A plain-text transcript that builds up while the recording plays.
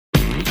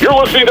You're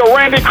listening to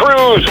Randy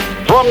Cruz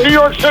from New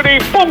York City.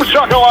 Boom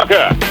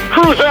shakalaka.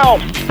 Cruz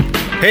out.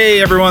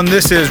 Hey everyone,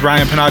 this is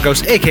Ryan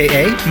Penagos,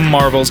 aka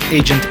Marvel's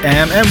Agent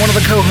M, and one of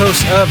the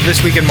co-hosts of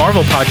This Week in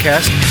Marvel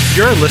podcast.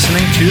 You're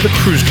listening to the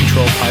Cruise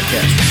Control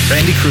podcast,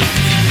 Randy Cruz.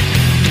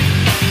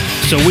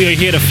 So we are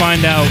here to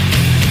find out,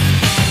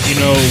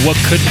 what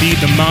could be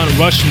the Mount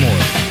Rushmore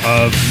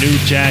of New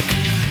Jack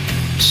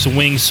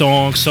Swing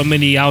songs. So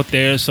many out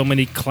there, so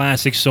many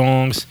classic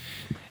songs,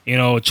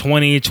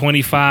 20,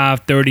 25,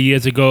 30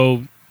 years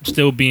ago,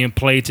 still being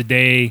played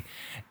today.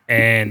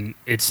 And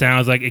it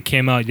sounds like it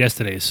came out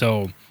yesterday.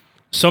 So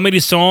many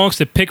songs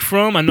to pick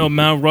from. I know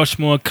Mount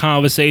Rushmore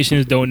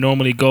conversations don't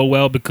normally go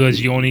well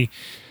because you only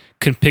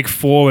can pick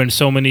four, and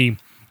so many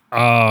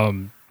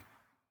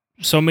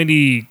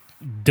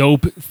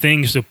dope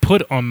things to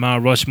put on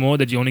Mount Rushmore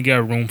that you only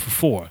got room for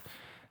four.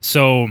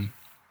 So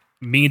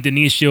me and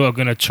Denisio are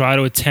gonna try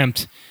to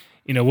attempt.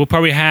 We'll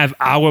probably have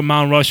our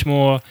Mount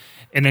Rushmore,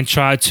 and then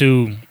try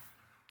to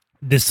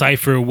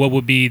decipher what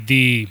would be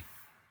the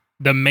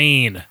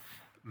main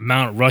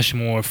Mount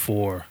Rushmore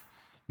for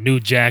New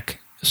Jack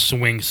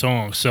Swing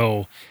songs.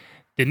 So,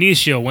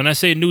 Denisio, when I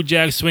say New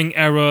Jack Swing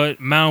era,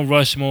 Mount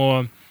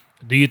Rushmore,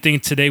 do you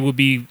think today would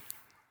be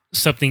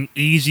something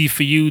easy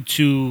for you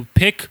to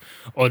pick,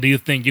 or do you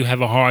think you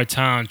have a hard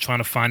time trying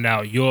to find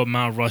out your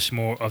Mount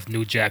Rushmore of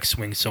New Jack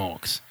Swing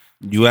songs?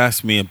 You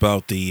asked me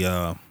about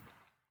the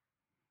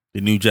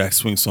New Jack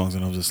Swing songs,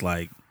 and I was just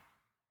like,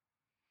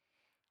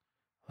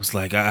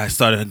 I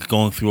started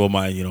going through all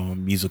my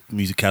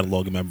music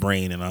catalog in my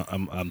brain, and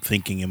I'm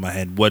thinking in my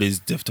head, what is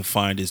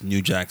defined as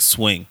New Jack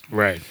Swing?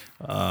 Right.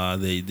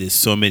 There's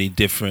so many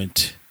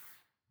different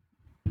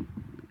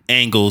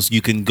angles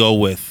you can go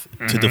with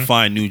to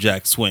define New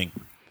Jack Swing.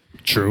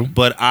 True.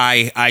 But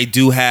I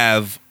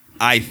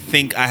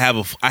think I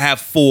have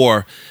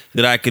four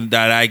that I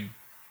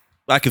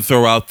can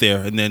throw out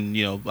there, and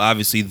then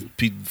obviously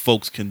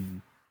folks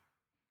can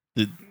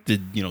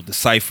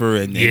decipher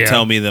and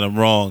tell me that I'm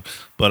wrong.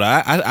 But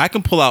I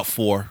can pull out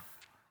four.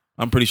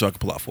 I'm pretty sure I can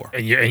pull out four.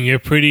 And you're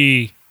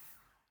pretty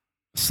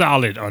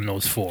solid on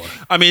those four.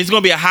 I mean, it's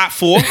gonna be a hot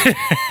four.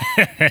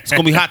 It's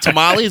gonna be hot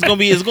tamale. It's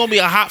gonna be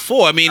a hot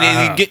four. I mean,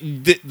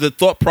 the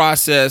thought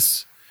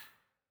process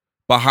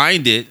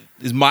behind it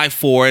is my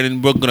four,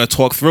 and we're gonna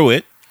talk through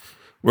it.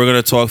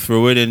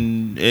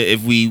 And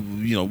if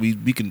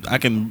we can,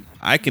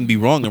 I can be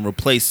wrong and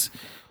replace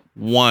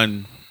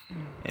one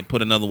and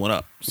put another one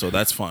up. So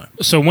that's fine.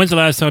 So when's the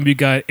last time you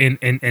got in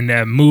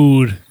that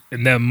mood,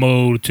 in that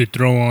mode to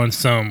throw on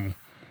some,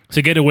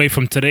 to get away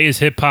from today's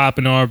hip hop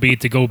and R&B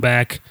to go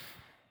back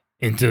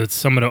into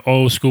some of the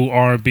old school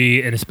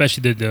R&B and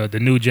especially the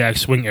New Jack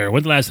Swing era?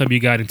 When's the last time you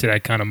got into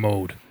that kind of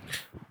mode?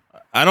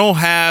 I don't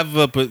have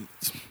but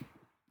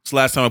it's the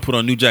last time I put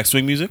on New Jack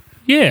Swing music.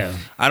 Yeah.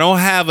 I don't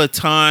have a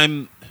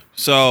time.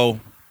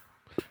 So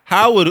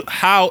how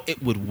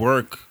it would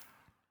work?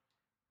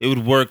 It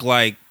would work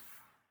like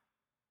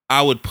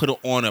I would put it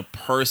on a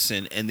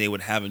person and they would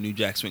have a New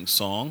Jack Swing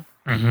song.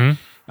 Mm-hmm.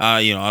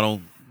 I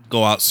don't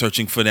go out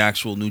searching for the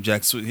actual New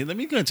Jack Swing. Let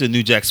me get into a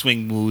New Jack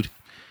Swing mood.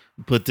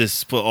 Put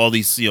all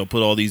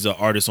these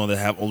artists on that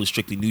have only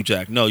strictly New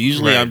Jack. No,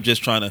 usually right. I'm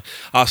just trying to.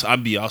 I'll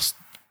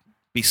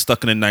be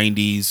stuck in the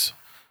 90s.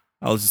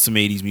 I'll listen to some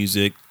 80s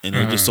music, and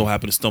I just so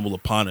happen to stumble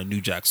upon a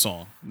New Jack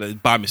song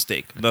by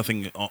mistake.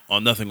 Nothing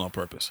on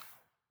purpose.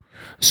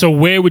 So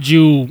where would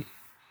you,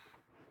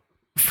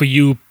 for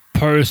you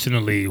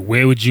personally,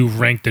 where would you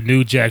rank the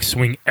New Jack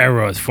Swing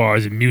era as far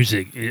as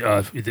music?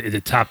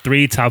 The top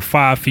 3, top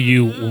 5 for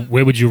you?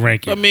 Where would you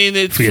rank it? I mean,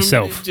 it's for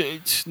yourself.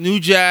 It's New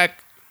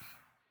Jack,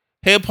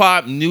 hip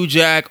hop, New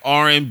Jack,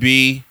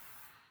 R&B.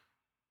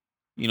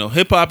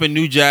 Hip hop and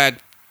New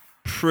Jack,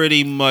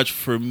 pretty much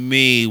for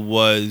me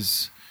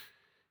was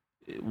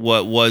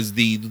what was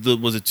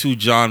the two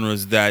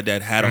genres that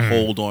had a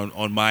hold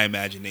on my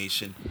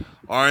imagination.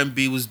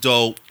 R&B was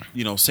dope.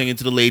 Singing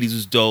to the ladies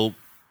was dope.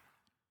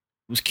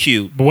 It was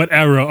cute. But what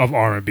era of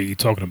R&B are you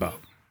talking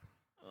about?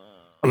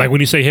 Like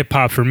when you say hip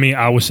hop, for me,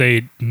 I would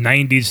say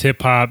 90s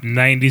hip hop,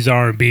 90s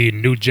R&B,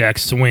 New Jack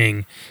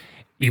Swing.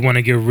 You want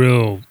to get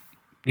real,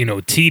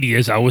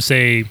 tedious. I would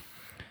say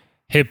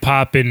hip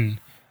hop in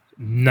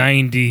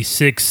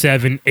 96,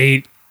 7,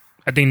 8.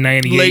 I think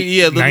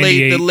 98.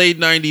 The late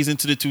 90s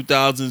into the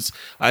 2000s.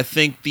 I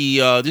think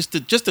the just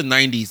the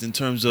 90s in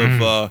terms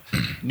of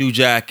New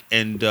Jack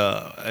and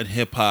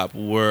hip hop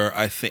were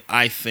I think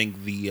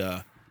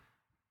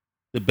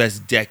the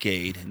best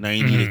decade.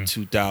 90 to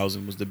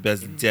 2000 was the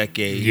best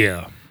decade.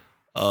 Yeah.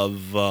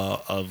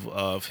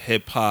 Of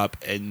hip hop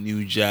and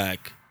New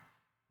Jack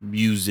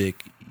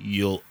music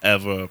you'll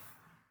ever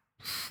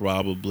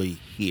probably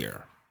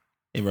hear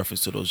in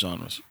reference to those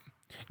genres.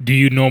 Do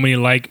you normally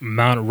like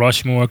Mount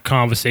Rushmore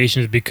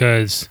conversations?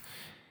 Because,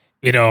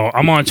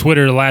 I'm on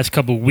Twitter the last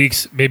couple of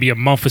weeks, maybe a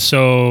month or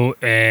so,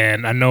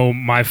 and I know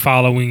my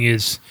following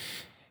is,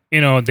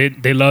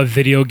 they love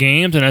video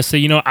games, and I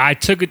say, I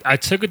took it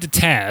to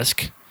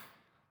task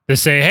to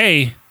say,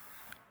 hey,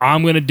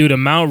 I'm gonna do the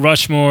Mount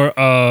Rushmore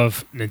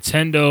of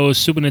Nintendo,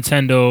 Super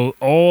Nintendo,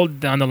 all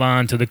down the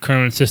line to the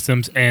current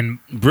systems. And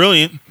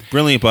Brilliant,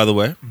 by the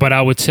way. but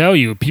I would tell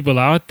you, people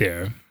out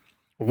there,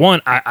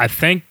 one, I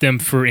thank them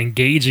for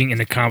engaging in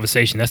the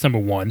conversation. That's number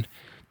one.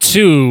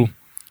 Two,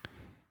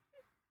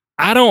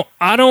 I don't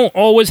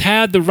always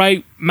have the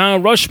right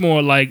Mount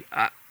Rushmore. Like,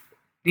 I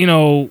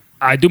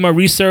do my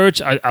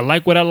research. I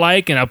like what I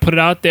like, and I put it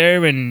out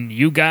there. And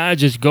you guys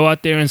just go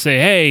out there and say,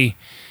 "Hey,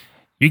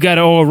 you got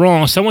it all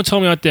wrong." Someone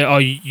told me out there, "Oh,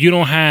 you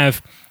don't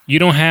have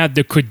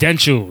the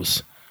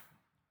credentials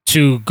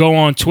to go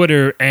on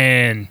Twitter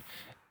and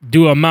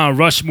do a Mount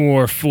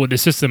Rushmore for the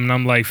system." And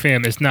I'm like,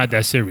 "Fam, it's not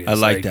that serious." I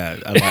like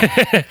that. I like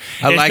that.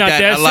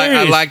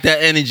 I like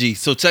that energy.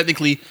 So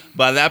technically,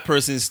 by that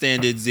person's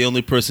standards, the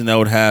only person that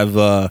would have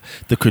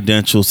the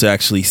credentials to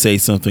actually say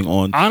something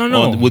on, I don't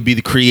know, would be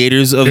the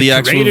creators of the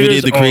actual video,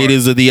 the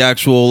creators of the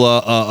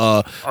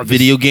actual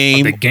video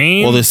game, the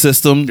game, or the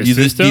system.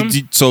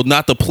 So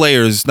not the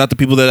players, not the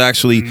people that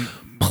actually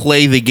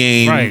play the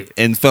game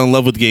and fell in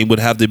love with the game would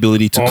have the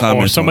ability to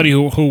comment. Or somebody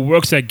who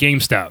works at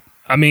GameStop.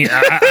 I mean,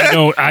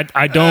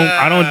 I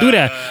don't do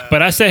that.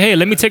 But I said, hey,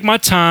 let me take my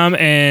time,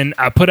 and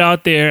I put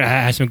out there. I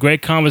had some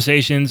great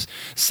conversations.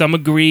 Some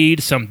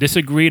agreed, some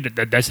disagreed.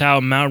 That's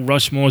how Mount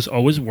Rushmores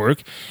always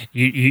work.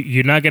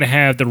 You're not gonna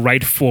have the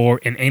right four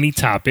in any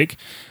topic.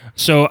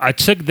 So I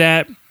took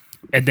that,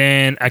 and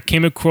then I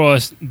came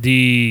across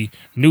the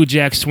New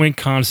Jack Swing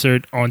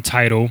concert on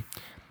Tidal.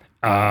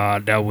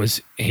 That was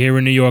here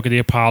in New York at the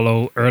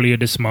Apollo earlier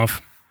this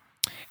month.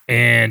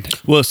 And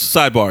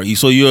sidebar.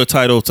 So you're a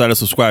Tidal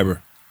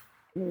subscriber.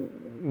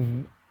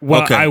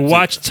 Well, okay. I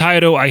watch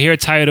Tidal. I hear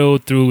Tidal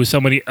through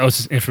somebody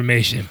else's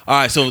information.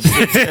 All right, so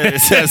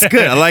that's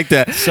good. I like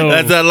that.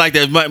 I like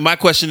that. My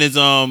question is,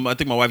 I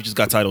think my wife just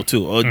got Tidal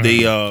too.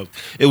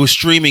 It was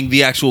streaming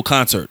the actual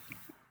concert.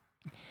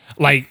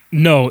 Like,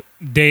 no,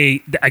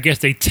 I guess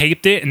they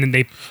taped it and then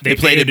they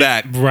played it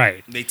back.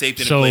 Right. They taped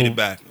it and played it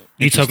back.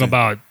 You talking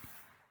about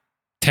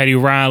Teddy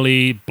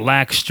Riley,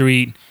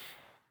 Blackstreet,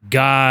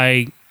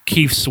 Guy,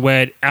 Keith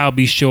Sweat,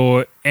 Albie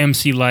Shore,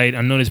 MC Light.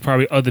 I know there's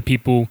probably other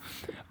people.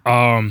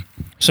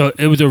 So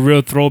it was a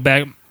real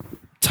throwback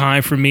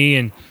time for me,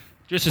 and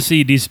just to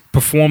see these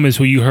performers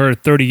who you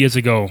heard 30 years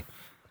ago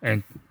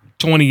and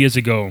 20 years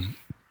ago,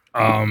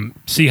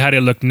 see how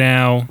they look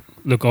now,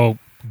 look all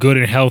good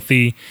and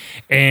healthy.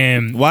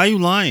 And why are you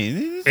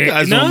lying? These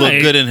guys don't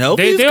look good and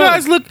healthy. These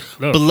guys look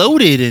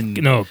bloated and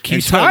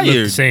Keith Sweat looked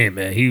the same,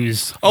 man.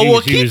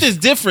 Keith is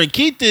different.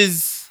 Keith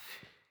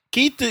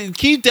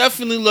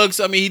definitely looks.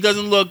 I mean, he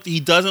doesn't look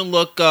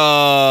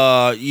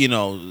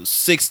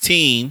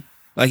 16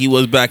 like he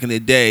was back in the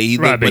day.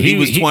 When he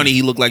was 20,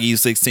 he looked like he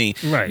was 16.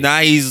 Right. Now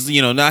he's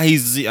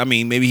I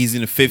mean, maybe he's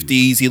in the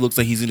 50s. He looks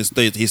like he's in his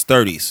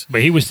 30s.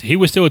 But he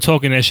was still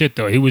talking that shit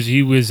though. He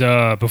was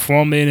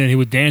performing and he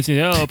was dancing.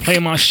 Oh, play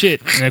my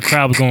shit, and the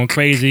crowd was going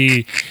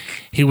crazy.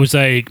 He was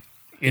like,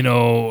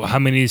 how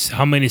many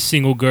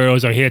single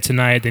girls are here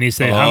tonight? Then he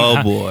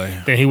said, boy.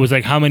 Then he was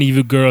like, how many of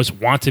you girls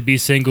want to be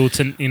single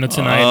tonight?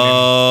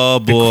 Oh,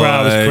 and the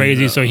crowd was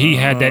crazy. So he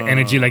had that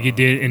energy like he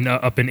did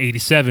up in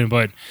 '87.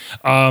 But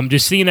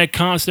just seeing that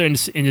concert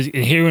and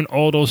hearing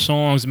all those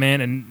songs,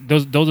 man, and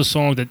those are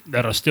songs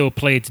that are still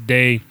played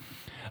today.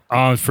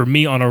 For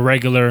me on a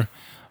regular,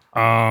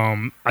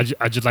 I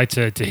just like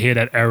to hear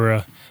that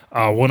era.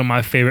 One of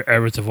my favorite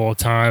eras of all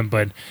time.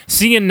 But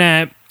seeing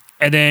that,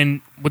 and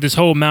then with this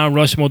whole Mount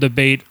Rushmore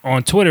debate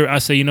on Twitter, I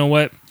say, you know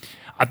what?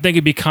 I think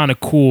it'd be kind of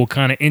cool,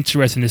 kind of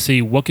interesting to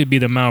see what could be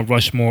the Mount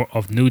Rushmore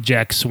of New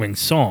Jack Swing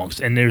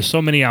songs. And there's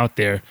so many out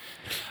there.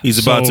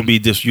 You're about to be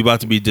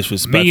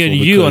disrespectful. Me and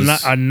you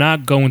are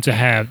not going to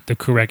have the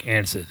correct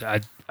answers. I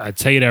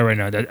tell you that right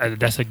now.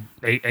 That's a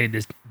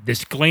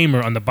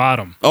disclaimer on the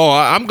bottom. Oh,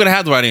 I'm going to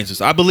have the right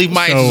answers. I believe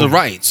my answers are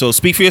right. So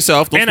speak for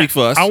yourself. Don't speak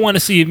for us. I want to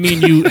see if me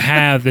and you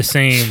have the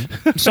same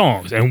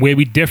songs and where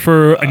we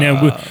differ. And then,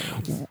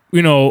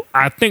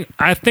 I think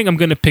I'm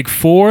going to pick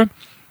 4.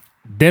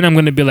 Then I'm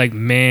going to be like,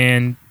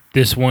 man,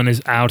 this one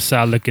is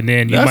outside looking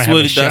in. That's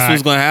what's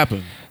going to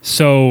happen.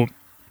 So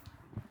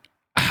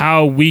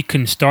how we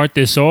can start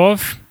this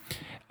off,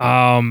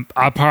 I'll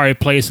probably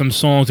play some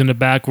songs in the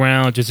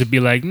background just to be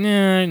like,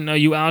 nah, no,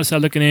 you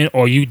outside looking in,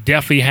 or you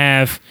definitely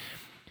have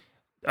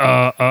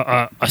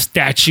a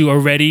statue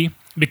already.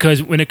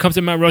 Because when it comes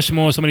to Mount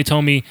Rushmore, somebody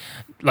told me,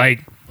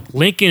 like,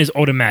 Lincoln is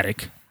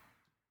automatic,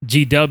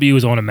 GW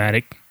is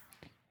automatic,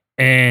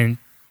 and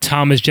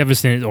Thomas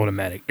Jefferson is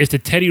automatic. It's the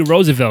Teddy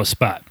Roosevelt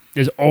spot.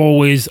 It's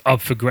always up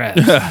for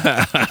grabs. So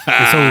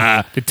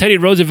the Teddy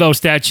Roosevelt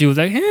statue was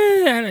like,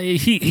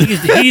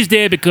 he's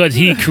there because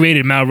he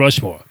created Mount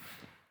Rushmore.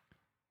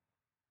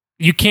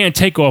 You can't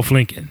take off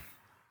Lincoln.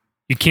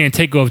 You can't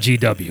take off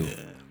GW.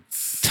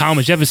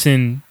 Thomas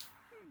Jefferson,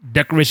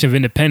 Declaration of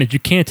Independence, you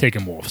can't take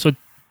him off. So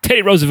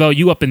Teddy Roosevelt,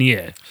 you up in the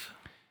air.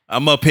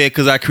 I'm up here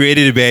because I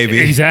created it, baby.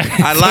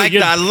 Exactly. I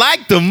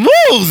like the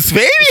moves,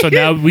 baby. So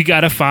now we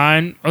got to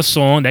find a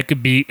song that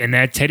could be in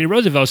that Teddy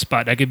Roosevelt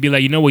spot. That could be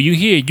like, you know what, you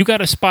here, you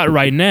got a spot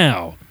right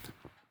now,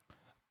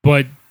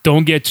 but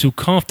don't get too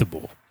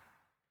comfortable.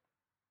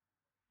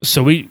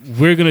 So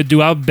we're gonna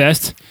do our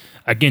best.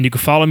 Again, you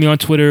can follow me on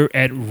Twitter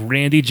at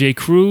Randy J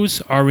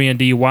Cruz,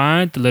 Randy,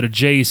 the letter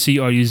J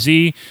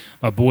Cruz.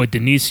 My boy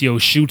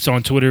Denicio Shoots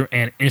on Twitter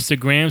and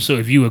Instagram. So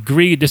if you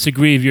agree,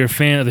 disagree, if you're a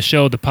fan of the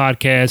show, the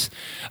podcast,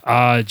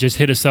 just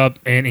hit us up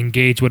and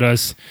engage with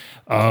us.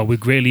 We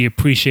greatly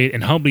appreciate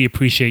and humbly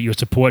appreciate your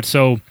support.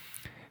 So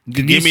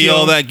Denicio, give me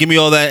all that. Give me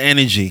all that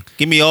energy.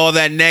 Give me all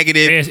that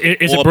negative.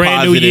 It's or a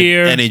brand new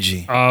year.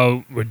 Energy.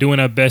 We're doing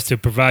our best to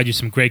provide you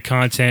some great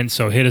content.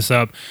 So hit us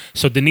up.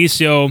 So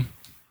Denicio,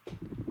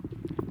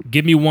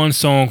 give me one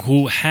song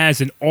who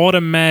has an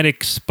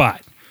automatic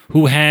spot,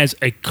 who has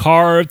a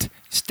carved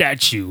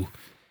statue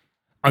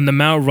on the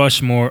Mount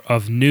Rushmore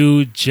of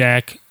New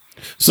Jack.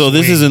 So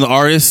this is an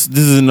artist.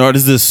 This is an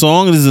artist. This is a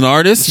song. This is an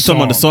artist. You're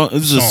talking about the song.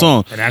 This is a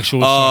song. An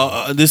actual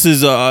song. This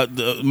is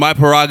My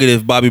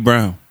Prerogative, Bobby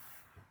Brown.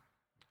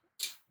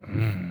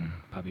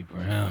 Bobby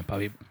Brown.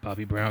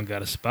 Bobby Brown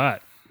got a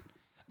spot.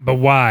 But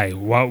why?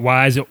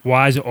 Why is it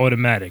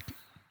automatic?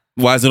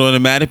 Why is it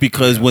automatic?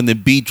 Because when the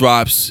beat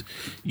drops,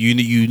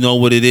 you know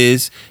what it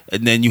is,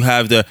 and then you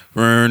have the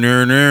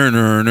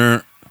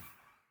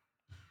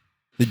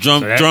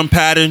drum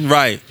pattern,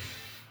 right?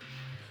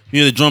 You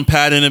hear the drum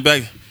pattern in the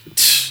back.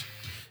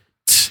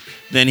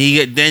 Then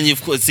you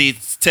see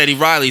it's Teddy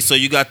Riley, so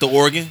you got the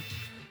organ,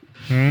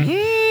 and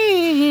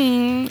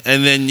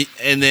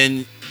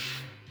then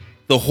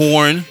the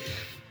horn.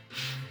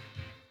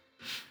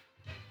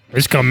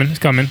 It's coming.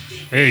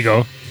 There you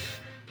go.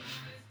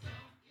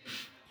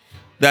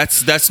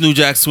 That's New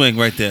Jack Swing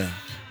right there.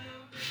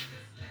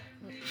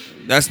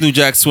 That's New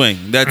Jack Swing.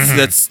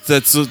 That's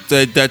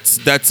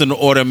an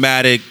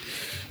automatic.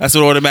 That's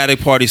an automatic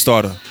party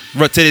starter.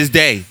 But to this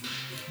day,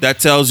 that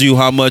tells you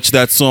how much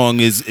that song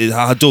is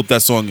how dope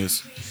that song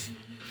is.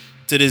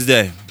 To this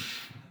day.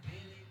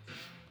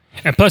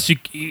 And plus,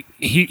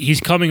 he's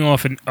coming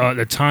off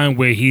the time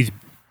where he's,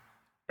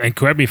 and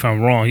correct me if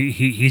I'm wrong,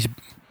 he's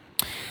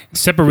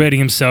separating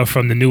himself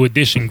from the New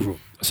Edition group.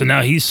 So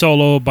now he's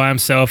solo by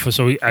himself.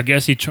 So I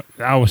guess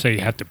I would say he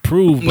had to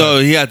prove. No,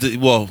 he had to.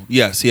 Well,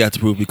 yes, he had to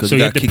prove because so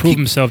he had to prove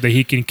himself that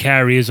he can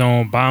carry his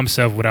own by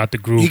himself without the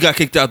group. He got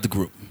kicked out the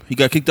group.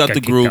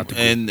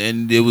 And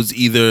it was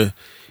either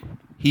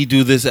he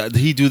do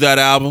that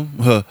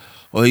album,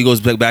 or he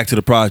goes back to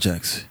the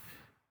projects.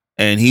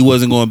 And he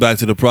wasn't going back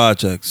to the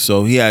projects,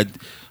 so he had,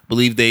 I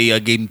believe they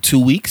gave him 2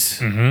 weeks.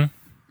 Mm-hmm.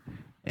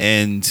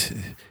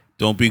 And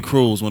Don't Be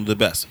Cruel is one of the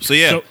best. So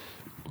yeah. So,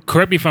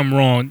 correct me if I'm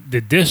wrong.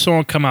 Did this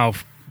song come out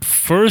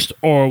first,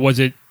 or was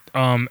it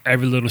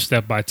Every Little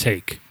Step by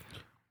Take?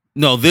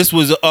 No, this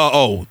was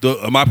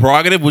My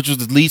Prerogative, which was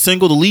the lead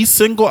single. The lead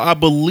single, I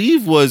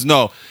believe, was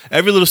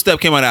Every Little Step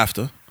came out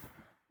after.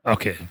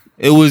 Okay.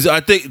 It was, I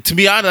think, to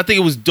be honest, it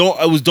was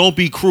Don't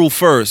Be Cruel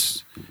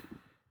first.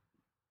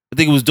 I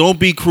think it was Don't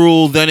Be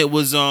Cruel, then it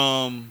was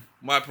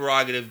My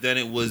Prerogative, then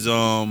it was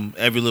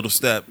Every Little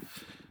Step.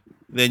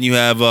 Then you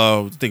have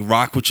I think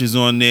Rock, which is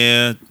on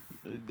there.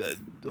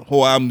 The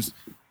whole album's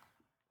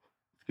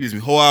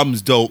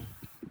dope.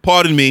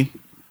 Pardon me,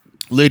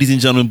 ladies and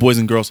gentlemen, boys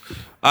and girls.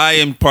 I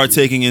am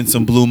partaking in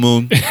some Blue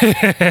Moon. They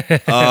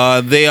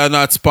are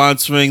not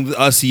sponsoring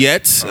us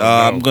yet.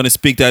 I'm going to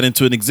speak that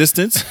into an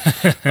existence.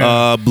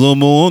 Blue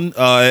Moon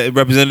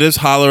representatives,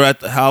 holler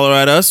at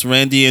us,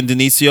 Randy and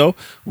Denicio.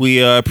 We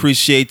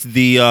appreciate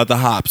the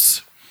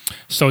hops.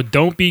 So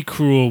Don't Be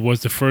Cruel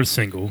was the first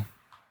single.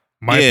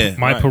 My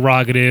right.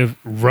 Prerogative,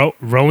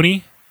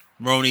 Roni.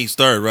 Roni's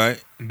third,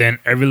 right? Then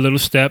Every Little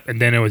Step,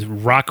 and then it was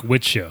Rock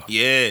With You.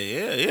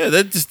 Yeah.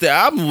 The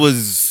album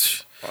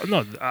was...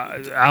 No,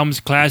 the album's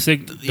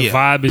classic. The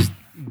vibe is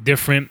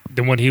different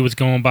than what he was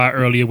going by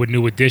earlier with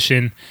New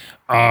Edition.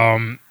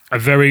 A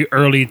very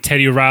early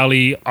Teddy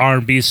Riley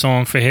R&B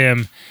song for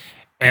him,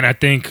 and I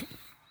think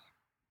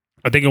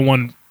it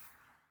won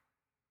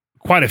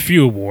quite a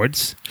few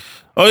awards.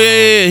 Oh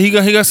yeah. He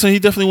got some. He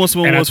definitely won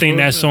some awards. And I think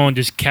that song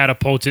just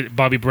catapulted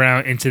Bobby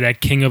Brown into that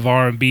king of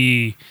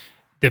R&B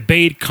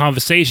debate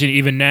conversation.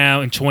 Even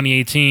now in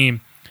 2018.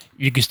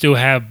 You can still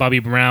have Bobby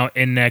Brown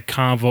in that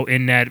convo,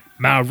 in that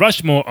Mount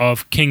Rushmore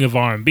of King of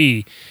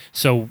R&B.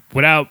 So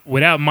without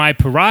My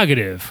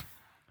Prerogative,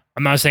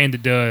 I'm not saying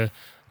that the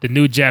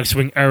New Jack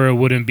Swing era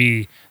wouldn't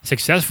be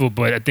successful,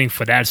 but I think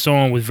for that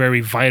song was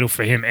very vital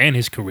for him and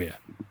his career.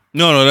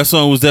 No, that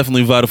song was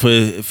definitely vital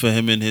for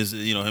him and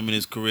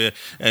his career.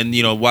 And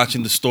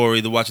watching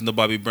the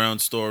Bobby Brown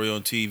story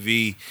on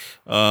TV,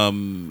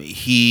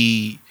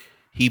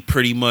 he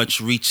pretty much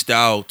reached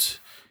out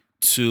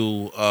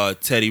to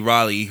Teddy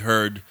Riley. He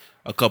heard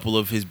a couple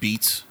of his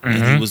beats,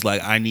 and he was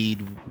like,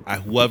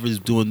 whoever's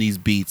doing these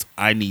beats,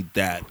 I need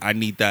that.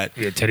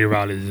 Yeah, Teddy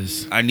Riley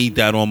is. I need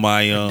that on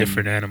my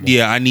different animal.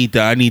 Yeah, I need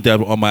that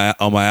on my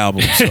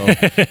album.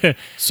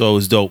 So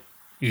it's dope.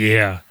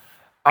 Yeah.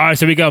 All right,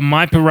 so we got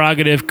My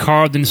Prerogative,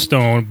 carved in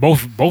stone,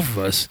 both of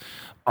us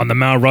on the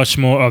Mount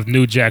Rushmore of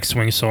New Jack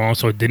Swing songs.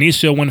 So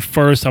Denicio went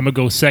first. I'm gonna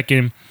go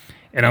second,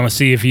 and I'm gonna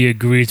see if he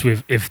agrees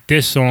with if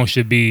this song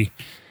should be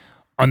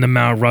on the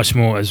Mount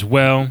Rushmore as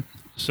well.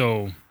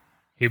 So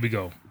here we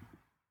go.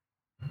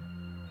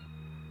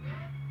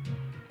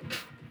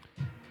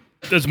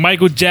 does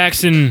Michael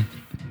Jackson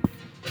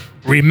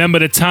Remember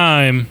the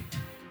Time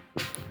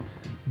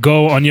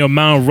go on your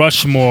Mount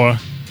Rushmore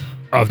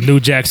of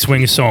New Jack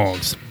Swing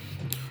songs?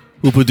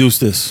 Who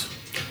produced this?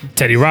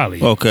 Teddy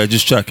Riley. Okay,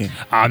 just checking.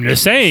 I'm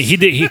just saying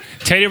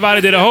Teddy Riley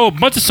did a whole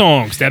bunch of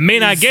songs that may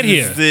not get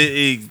here.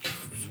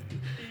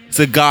 It's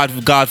a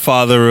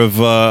godfather of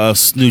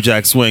New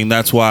Jack Swing.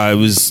 That's why it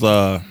was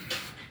nothing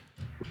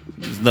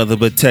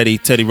but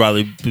Teddy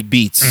Riley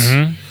beats.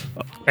 Mm-hmm.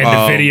 And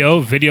the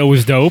video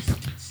was dope.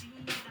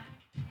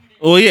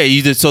 Oh yeah,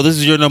 you did. So this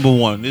is your number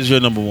one.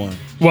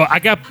 Well, I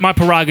got my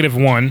prerogative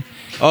one.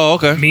 Oh,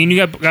 okay. Me and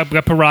you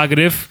got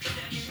prerogative.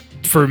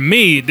 For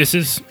me, this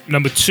is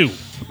number 2.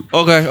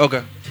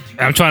 Okay.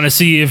 I'm trying to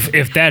see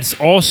if that's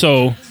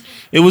also.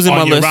 It was in on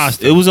my your list.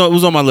 roster. It was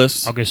on my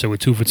list. Okay, so we're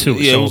 2 for 2.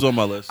 Yeah, so it was on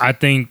my list. I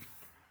think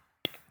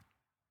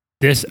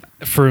this,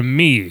 for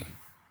me,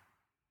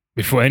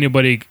 before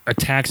anybody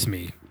attacks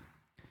me,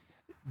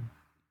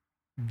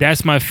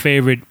 that's my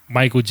favorite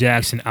Michael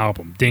Jackson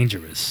album,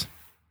 Dangerous.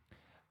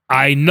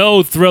 I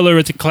know Thriller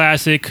is a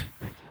classic.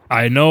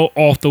 I know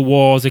Off the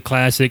Wall is a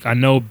classic. I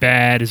know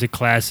Bad is a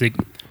classic.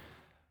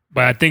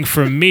 But I think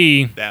for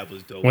me, that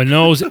was dope. When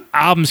those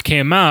albums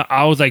came out,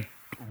 I was like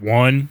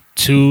 1,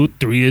 2,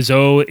 3 years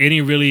old. It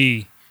didn't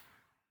really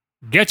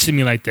get to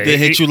me like that. It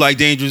hit you like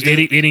Dangerous did?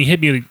 It didn't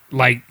hit me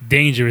like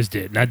Dangerous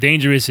did. Now,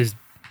 Dangerous is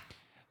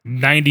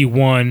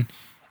 91.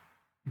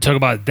 Talk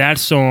about that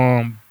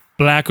song,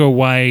 Black or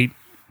White,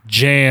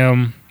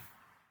 Jam,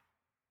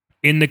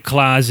 In the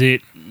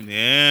Closet.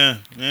 Yeah.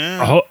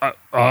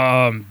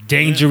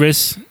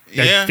 Dangerous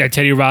that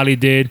Teddy Riley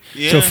did.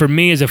 Yeah. So for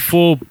me, it's a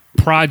full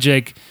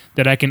project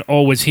that I can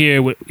always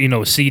hear with,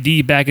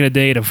 CD back in the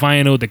day, the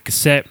vinyl, the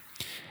cassette.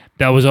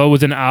 That was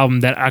always an album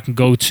that I can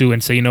go to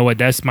and say, you know what,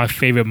 that's my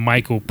favorite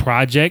Michael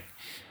project.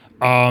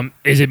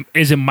 Is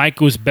it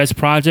Michael's best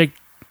project?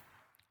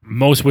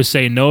 Most would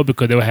say no,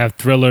 because they would have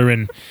Thriller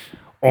and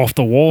Off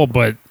the Wall.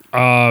 But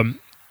that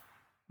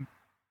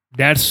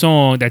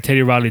song that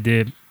Teddy Riley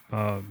did,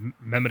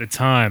 Remember the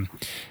Time,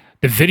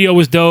 the video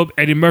was dope.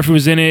 Eddie Murphy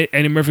was in it.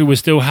 Eddie Murphy was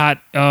still hot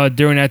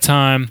during that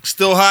time.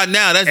 Still hot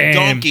now. That's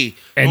Donkey.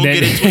 Don't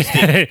get it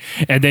twisted.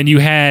 And then you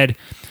had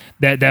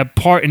that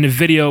part in the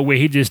video where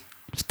he just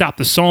stopped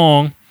the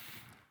song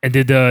and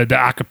did the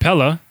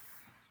acapella,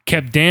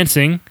 kept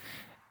dancing,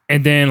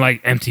 and then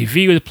like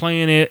MTV was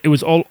playing it. It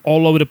was all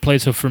over the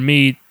place. So for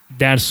me,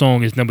 that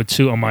song is number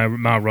 2 on my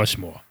Mount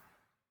Rushmore.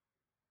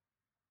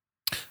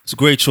 It's a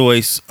great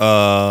choice.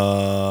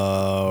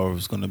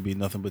 It's going to be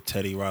nothing but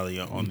Teddy Riley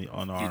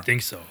on our. You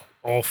think so?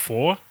 All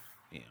 4?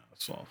 Yeah,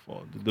 it's all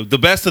 4. The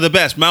best of the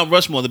best. Mount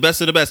Rushmore, the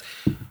best of the best.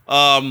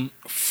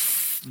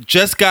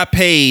 Just Got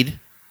Paid.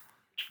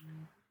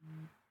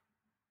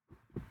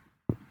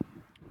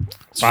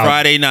 It's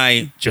Friday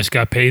night. Just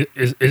Got Paid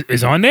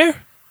is on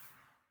there.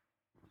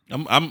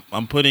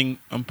 I'm putting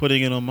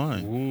it on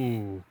mine.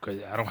 Ooh,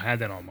 because I don't have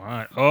that on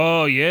mine.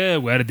 Oh yeah,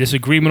 we had a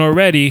disagreement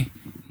already.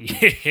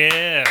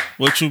 Yeah.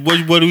 What do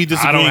we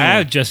disagree I don't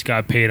have on? Just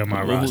Got Paid on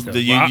my roster.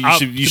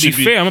 You should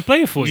be fair, I'm gonna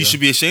play it for you. You should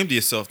be ashamed of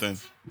yourself then.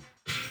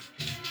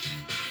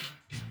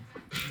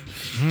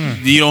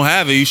 You don't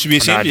have it. You should be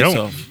ashamed of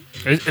yourself.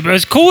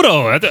 It's cool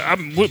though.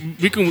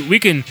 We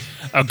can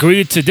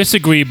agree to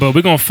disagree, but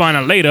we're gonna find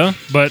out later.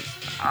 But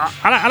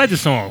I like the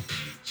song.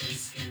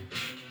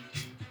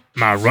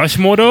 My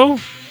Rushmore though.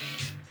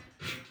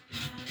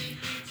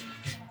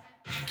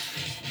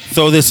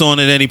 Throw this on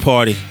at any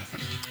party.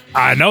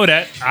 I know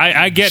that.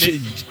 I get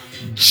it.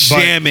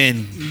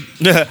 Jamming.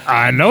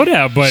 I know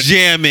that, but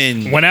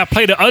jamming. When I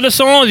play the other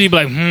songs, you be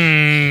like,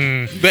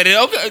 But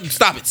okay,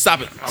 stop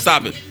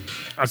it.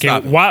 Okay,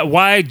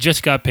 why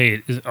Just Got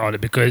Paid is on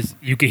it? Because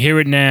you can hear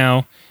it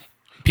now.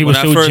 People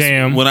still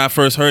jam. When I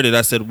first heard it,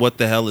 I said, "What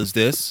the hell is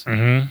this?"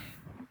 Mm-hmm.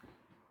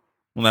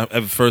 When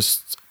I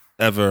first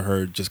ever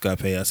heard Just Got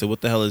Paid, I said,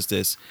 "What the hell is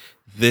this?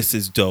 This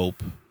is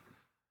dope.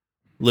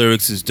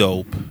 Lyrics is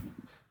dope."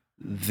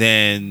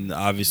 Then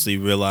obviously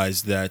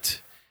realized that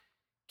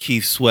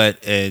Keith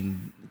Sweat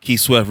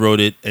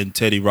wrote it and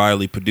Teddy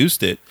Riley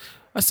produced it.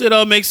 I said,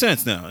 "Oh, it makes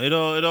sense now. It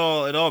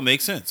all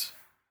makes sense."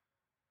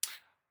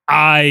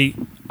 I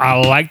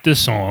like the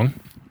song.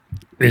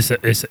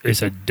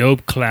 It's a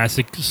dope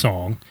classic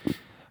song,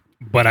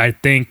 but I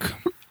think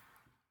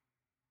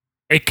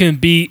it can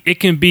be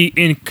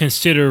in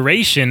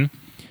consideration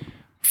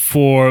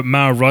for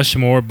Mount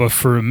Rushmore. But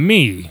for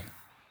me,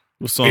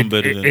 what song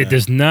better than that? It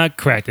does not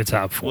crack the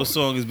top 4. What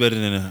song is better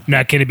than that?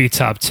 Now, can it be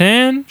top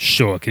 10?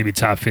 Sure. Can it be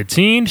top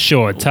 15?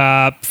 Sure.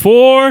 Top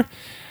 4?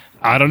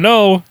 I don't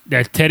know.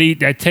 That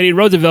Teddy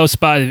Roosevelt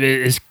spot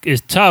is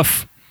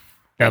tough.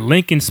 That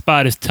Lincoln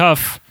spot is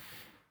tough.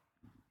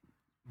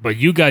 But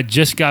you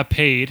Just Got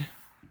Paid,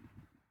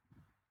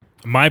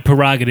 My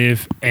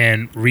Prerogative,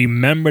 and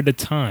Remember the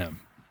Time.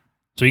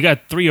 So you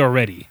got 3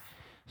 already.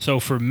 So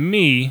for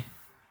me,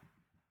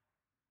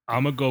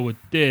 I'm going to go with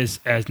this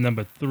as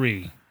number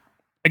 3.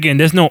 Again,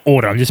 there's no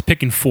order. I'm just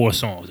picking 4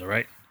 songs, all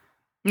right?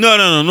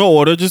 No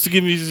order. Just to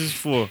give me just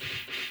 4.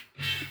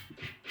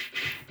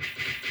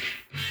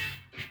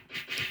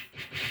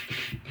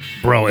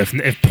 Bro,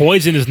 if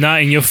Poison is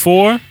not in your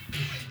 4,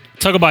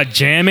 talk about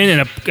jamming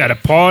at a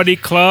party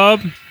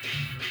club.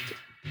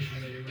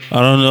 I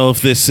don't know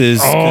if this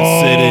is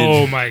considered.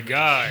 Oh my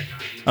God!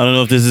 I don't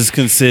know if this is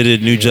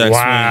considered New Jack Swing.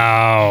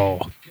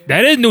 Wow,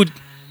 that is new.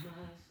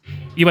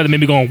 You about to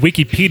make me go on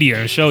Wikipedia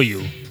and show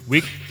you.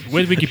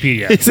 Where's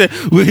Wikipedia? He said,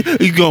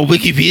 "You go on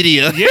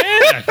Wikipedia."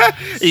 Yeah,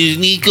 Is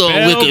Nico on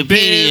Bell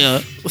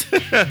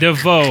Wikipedia?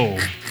 DeVoe.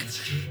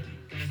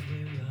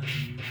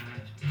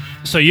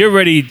 So you're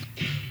ready.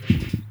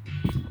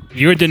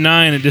 You're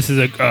denying that this is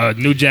a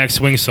New Jack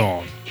Swing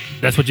song.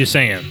 That's what you're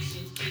saying.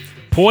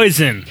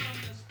 Poison.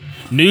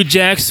 New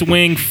Jack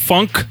Swing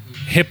funk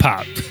hip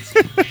hop.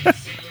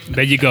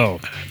 There you go.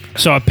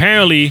 So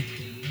apparently,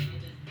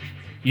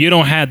 you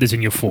don't have this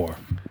in your 4.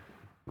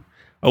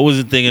 I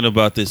wasn't thinking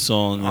about this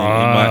song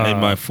in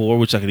my 4,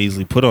 which I could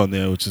easily put on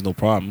there, which is no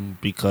problem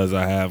because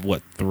I have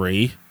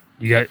 3.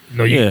 You got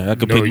no. I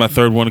could pick my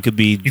third one. It could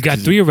be. You got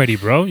 3 already,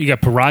 bro. You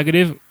got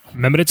Prerogative,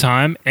 Remember the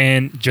Time,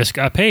 and Just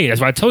Got Paid. That's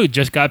why I told you,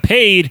 Just Got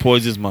Paid.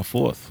 Poison's my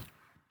 4th.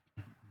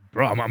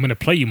 Bro, I'm gonna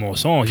play you more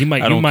songs. I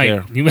don't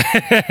care.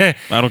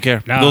 I don't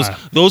care. Nah,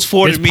 those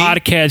 4 this to me.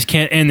 podcast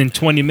can't end in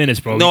 20 minutes,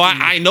 bro. No,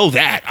 I know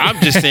that.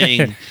 I'm just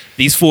saying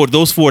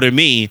those 4 to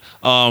me,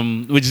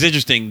 which is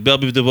interesting. Bell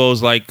Biv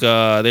DeVoe's like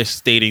they're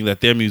stating that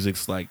their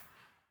music's like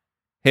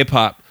hip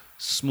hop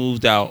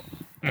smoothed out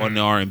on the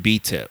R&B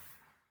tip.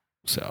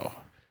 So,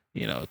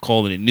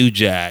 calling it New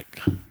Jack.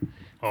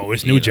 Oh,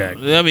 it's New Jack.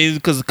 I mean,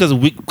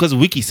 because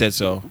Wiki said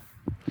so.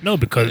 No,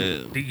 because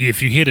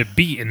if you hear the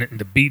beat and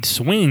the beat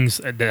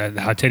swings,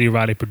 how Teddy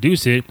Riley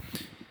produced it,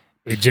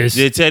 it just...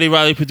 Did Teddy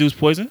Riley produce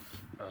Poison?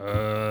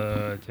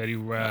 Teddy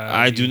Riley...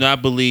 I do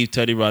not believe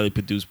Teddy Riley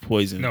produced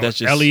Poison. No, that's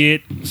just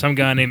Elliot, some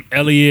guy named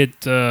Elliot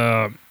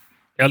Strait.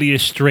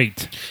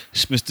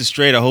 Mr.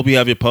 Strait, I hope you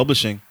have your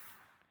publishing.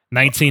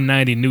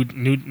 1990,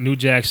 New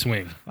Jack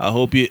Swing. I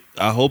hope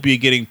you're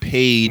getting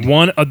paid.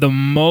 One of the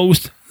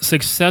most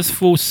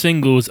successful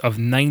singles of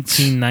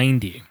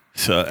 1990.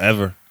 So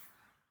ever.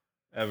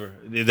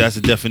 That's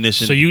the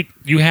definition. So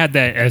you had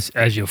that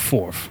as your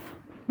 4th.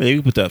 Maybe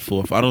we put that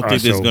 4th. I don't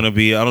think there's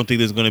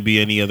gonna be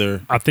any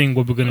other. I think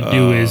what we're gonna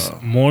do is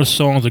more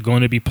songs are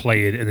going to be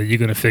played, and then you're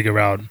gonna figure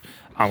out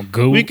I'm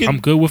good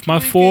with my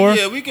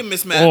 4. We can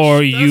mismatch. Or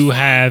That's you fine.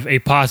 have a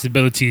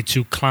possibility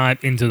to climb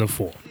into the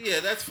 4. Yeah,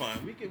 that's fine.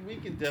 We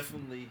can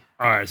definitely.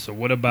 All right. So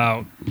what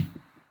about?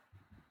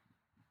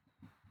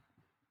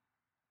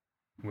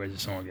 Where's the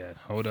song at?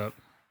 Hold up.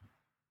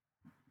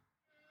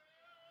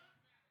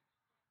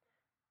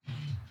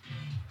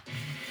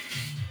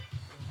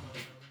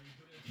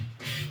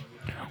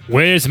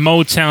 Where's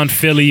Motown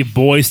Philly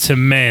Boys to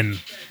Men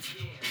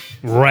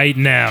right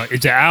now?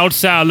 Is it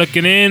outside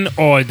looking in,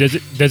 or does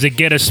it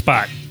get a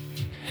spot?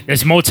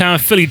 It's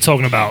Motown Philly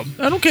talking about.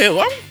 I don't care. I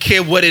don't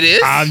care what it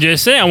is. I'm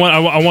just saying.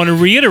 I want to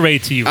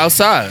reiterate to you.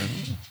 Outside.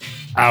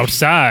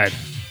 Outside.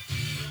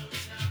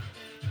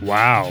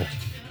 Wow.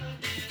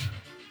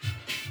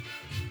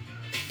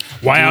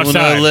 Why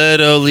outside? On a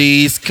little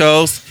East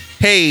Coast.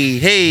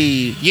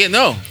 Hey. Yeah,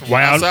 no.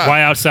 Why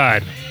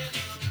outside?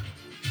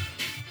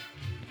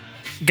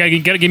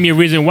 Gotta give me a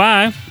reason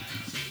why.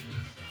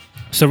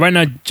 So right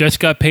now, Just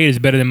Got Paid is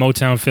better than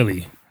Motown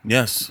Philly.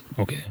 Yes.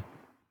 Okay.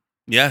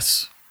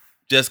 Yes.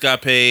 Just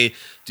Got Paid.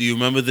 Do you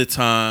remember the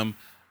time?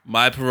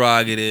 My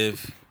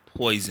Prerogative.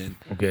 Poison.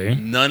 Okay.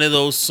 None of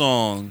those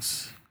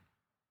songs.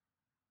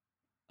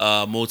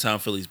 Motown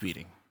Philly's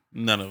beating.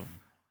 None of them.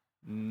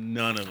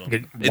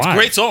 Okay, It's a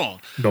great song.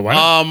 But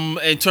why?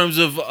 In terms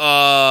of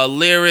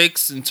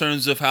lyrics, in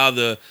terms of how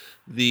the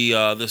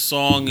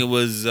song it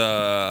was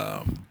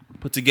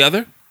put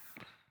together,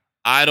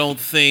 I don't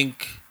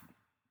think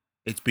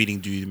it's beating.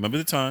 Do you remember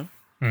the time?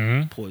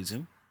 Mm-hmm.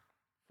 Poison,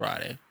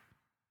 Friday,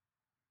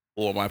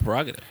 or My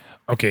Prerogative.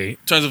 Okay. In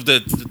terms of the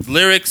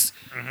lyrics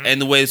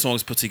and the way the song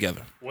is put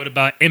together. What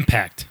about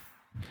Impact?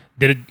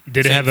 Did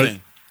it Same have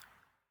thing.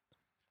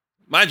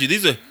 Mind you,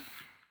 these are, if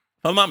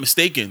I'm not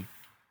mistaken,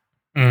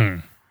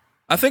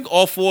 I think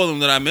all 4 of them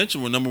that I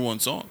mentioned were number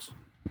 1 songs.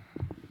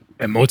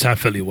 And Motown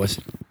Philly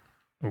wasn't?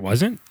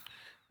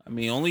 I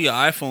mean, only your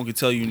iPhone can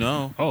tell you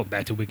no. Oh,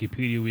 back to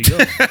Wikipedia we go.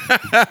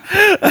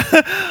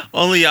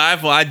 Only your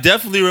iPhone. I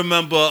definitely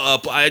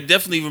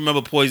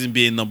remember Poison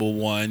being number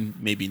 1.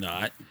 Maybe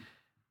not.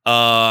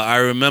 I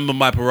remember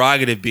My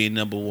Prerogative being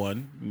number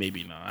 1.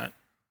 Maybe not.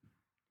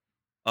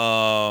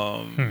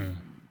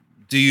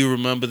 Do you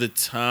remember the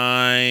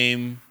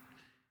time?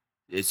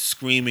 It's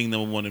screaming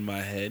number 1 in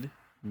my head.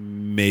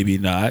 Maybe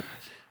not.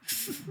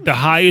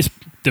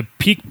 The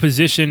peak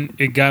position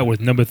it got was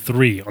number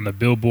 3 on the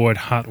Billboard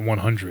Hot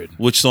 100.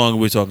 Which song are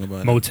we talking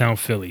about? Motown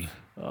Philly.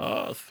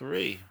 Oh,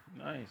 3.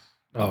 Nice.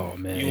 Oh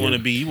man, You want to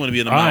be in the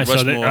All Mount right, so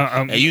Rushmore, that-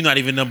 and you not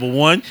even number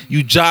 1.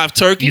 You jive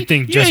turkey. You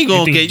think ain't just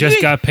gonna get- you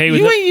ain't- got paid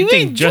with you it? ain't- You you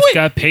think ain't- just you ain't-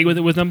 got paid with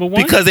it was number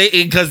 1? because the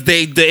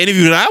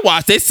interview that I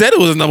watched, they said it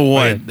was number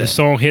 1. The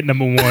song hit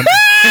number 1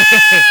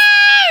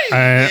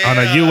 on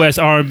a U.S.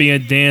 R&B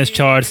and dance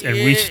charts and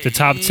reached the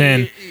top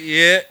 10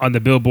 on the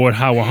Billboard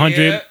Hot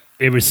 100. Yeah.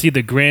 It received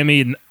a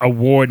Grammy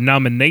Award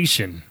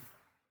nomination.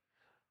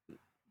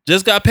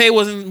 Just Got Paid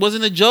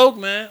wasn't a joke,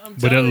 man.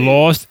 But it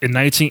lost in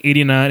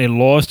 1989. It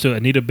lost to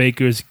Anita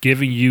Baker's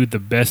 "Giving You the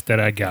Best That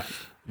I Got."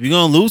 If you're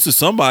gonna lose to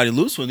somebody,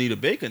 lose to Anita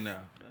Baker now.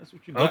 That's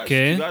what you got.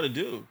 Okay. You got to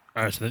do.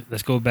 All right, so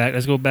let's go back.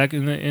 Let's go back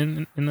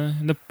in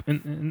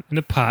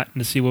the pot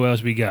and see what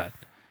else we got.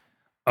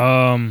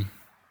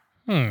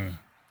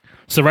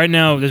 So right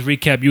now, let's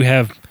recap. You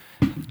have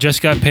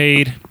Just Got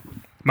Paid,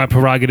 My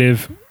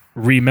Prerogative,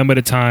 Remember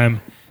the Time,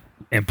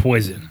 and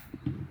Poison.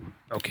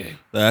 Okay.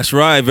 That's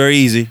right. Very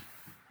easy.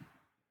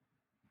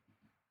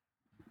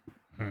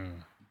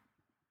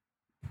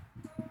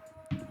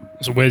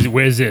 So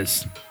where's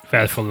this?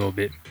 Fast forward a little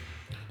bit.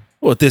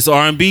 What this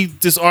R&B?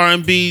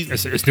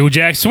 It's New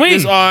Jack Swing.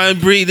 This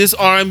R&B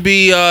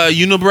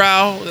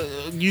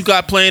unibrow you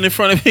got playing in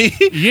front of me.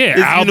 Yeah,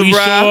 This I'll be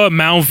sure.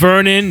 Mount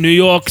Vernon, New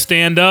York,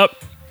 stand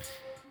up.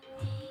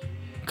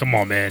 Come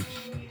on, man.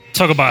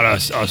 Talk about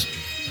us.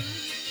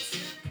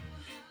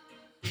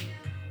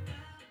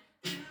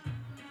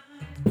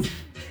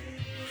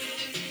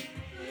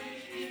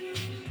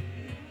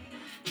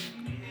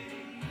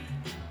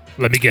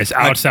 Let me guess.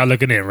 Outside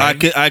looking in,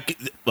 right? I could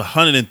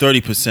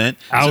 130%.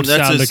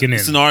 Outside looking in.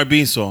 It's an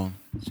R&B song.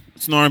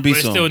 It's an R&B But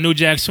it's song. still New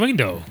Jack Swing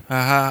though.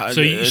 So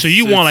you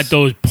It's- want like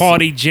those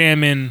party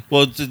jamming?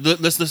 Well,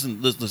 let's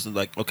listen. Let's listen.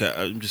 Like, okay,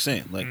 I'm just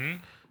saying. Like,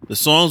 the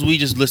songs we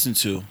just listened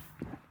to,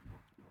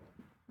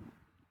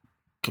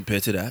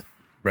 compared to that,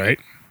 Right.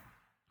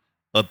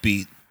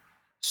 upbeat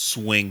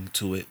swing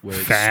to it, where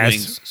Fast.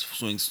 it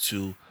swings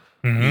to,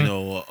 you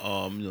know,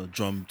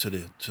 drum to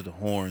the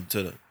horn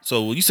to the.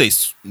 So when you say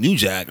New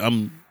Jack,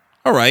 I'm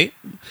all right.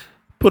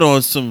 Put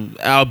on some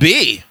Al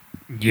B.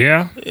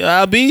 Yeah.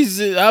 Al B's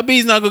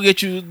not gonna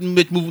get you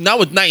moving. Not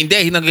with Night and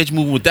Day. He's not gonna get you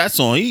moving with that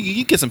song.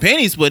 He get some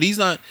panties, but he's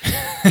not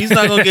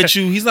gonna get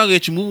you. He's not gonna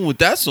get you moving with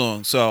that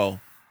song. So.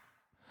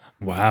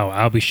 Wow.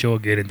 I'll be sure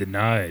getting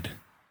denied.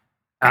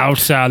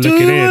 Outside Do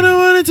looking you in.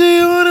 wanna, do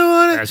you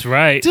wanna? That's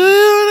right. Do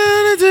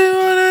you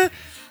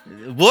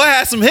wanna? Boy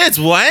had some hits.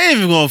 Boy, I ain't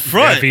even going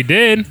front. If he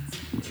did.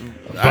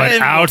 But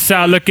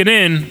outside looking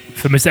in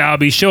for Mr.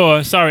 Albie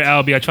Shore. Sorry,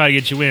 Albie, I tried to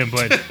get you in,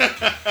 but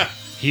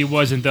he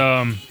wasn't.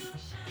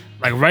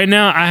 Like right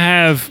now, I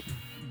have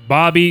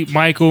Bobby,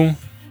 Michael,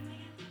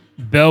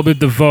 Belbit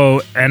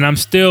DeVoe, and I'm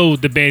still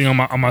debating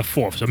on my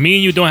fourth. So me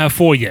and you don't have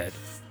four yet.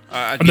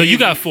 No, you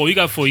got four. You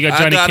got four. You got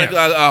Johnny Kemp.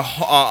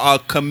 a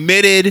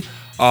committed,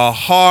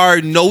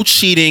 hard, no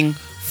cheating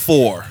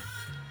 4.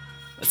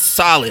 That's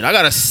solid. I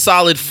got a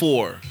solid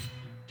 4.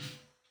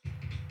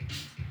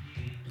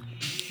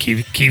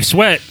 Keith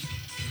Sweat.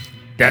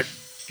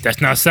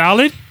 That's not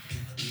solid.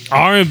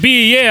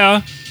 R&B,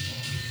 yeah.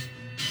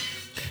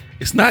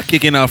 It's not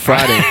Kicking Out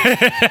Friday.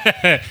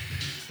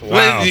 Wow.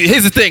 Well,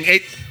 here's the thing.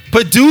 It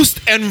produced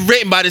and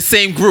written by the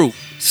same group.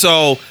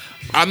 So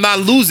I'm not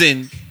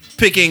losing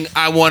picking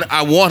I Want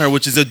Her,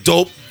 which is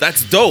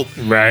that's dope.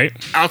 Right.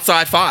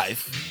 Outside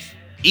 5.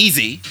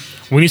 Easy.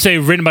 When you say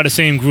written by the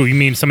same group, you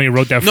mean somebody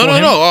wrote that for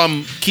him?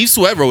 No. Keith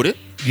Sweat wrote it.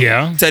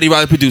 Yeah. Teddy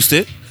Riley produced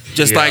it.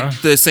 Just Yeah.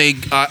 like the say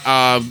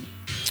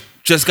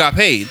Just Got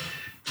Paid.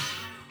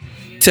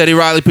 Teddy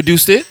Riley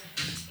produced it.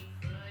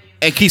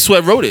 And Keith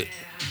Sweat wrote it.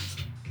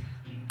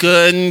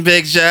 Couldn't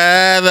picture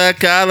the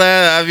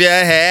color of your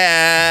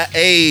hair.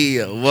 Hey,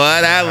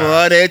 what I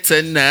wanted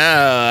to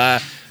know.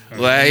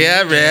 Were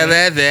you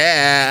really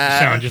there?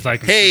 Sound just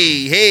like him.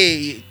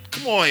 Hey,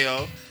 come on,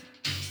 yo.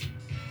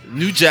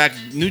 New Jack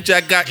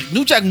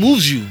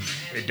moves you.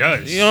 It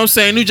does. You know what I'm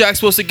saying? New Jack's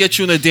supposed to get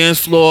you on the dance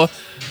floor.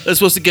 It's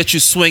supposed to get you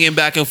swinging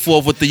back and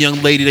forth with the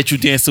young lady that you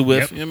dancing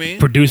with. Yep. You know what I mean?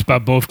 Produced by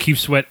both Keith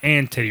Sweat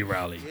and Teddy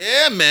Riley.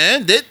 Yeah,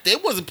 man.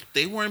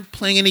 They weren't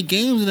playing any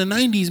games in the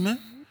 90s, man.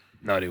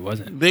 No, they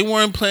wasn't. They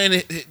weren't playing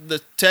it. The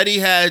Teddy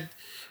had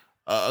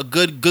a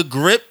good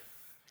grip.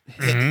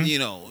 You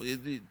know,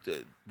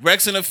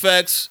 Rex and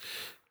Effects,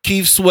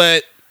 Keith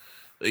Sweat,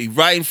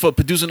 writing for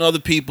producing other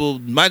people.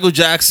 Michael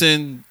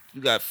Jackson.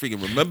 You got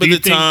freaking Remember the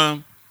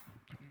Time.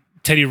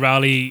 Teddy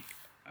Riley,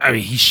 I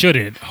mean, he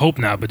shouldn't. Hope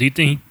not. But do you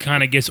think he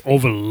kind of gets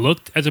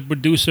overlooked as a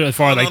producer as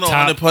far as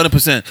top?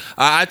 100%.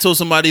 I told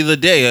somebody the other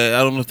day. I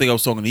don't think I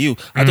was talking to you.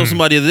 I told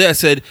somebody the other day. I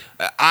said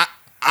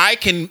I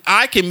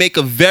can make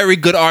a very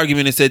good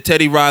argument and said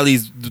Teddy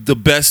Riley's the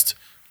best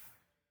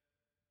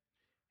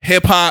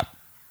hip hop,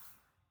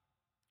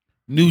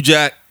 New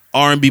Jack,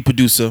 R&B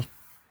producer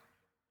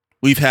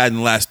we've had in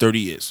the last 30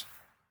 years.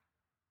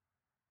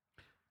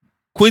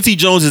 Quincy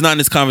Jones is not in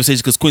this conversation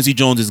because Quincy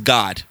Jones is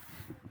God.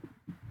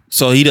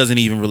 So he doesn't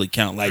even really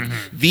count. Like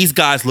these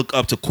guys look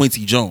up to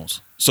Quincy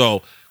Jones.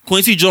 So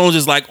Quincy Jones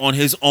is like on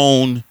his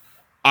own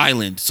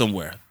island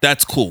somewhere.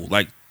 That's cool.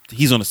 Like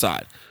he's on the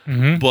side.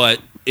 But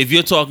if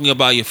you're talking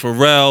about your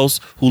Pharrells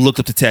who looked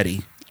up to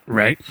Teddy,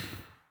 Right.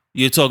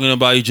 you're talking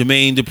about your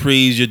Jermaine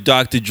Dupri's, your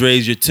Dr.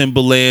 Dre's, your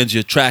Timberlands,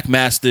 your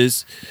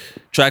Trackmasters.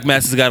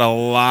 Trackmasters got a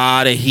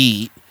lot of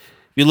heat.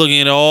 You're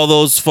looking at all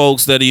those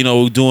folks that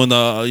are, doing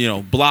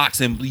the, blocks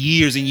and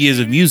years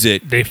of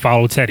music. They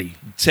follow Teddy.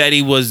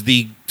 Teddy was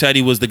the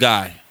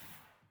guy.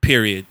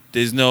 Period.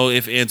 There's no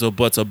ifs, ands, or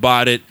buts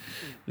about it.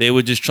 They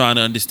were just trying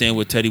to understand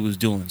what Teddy was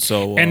doing.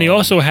 So, and they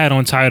also had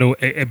on Tidal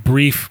a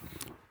brief,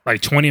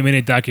 like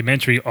 20-minute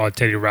documentary on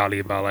Teddy Riley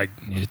about like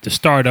the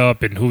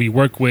startup and who he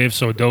worked with.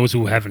 So those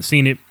who haven't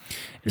seen it,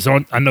 it's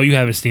on. I know you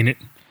haven't seen it.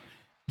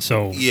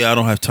 So yeah, I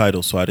don't have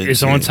Tidal, so I didn't.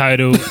 It's on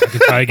Tidal.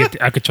 I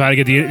could try to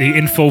get the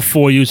info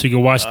for you so you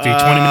can watch the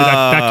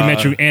 20-minute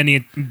documentary and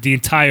the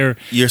entire.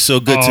 You're so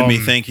good to me.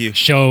 Thank you.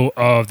 Show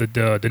of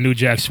the New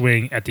Jack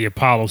Swing at the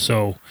Apollo.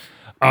 So,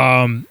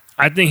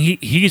 I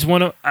think he's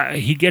one of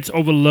he gets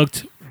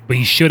overlooked, but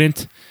he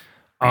shouldn't.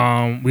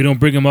 We don't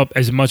bring him up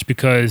as much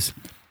because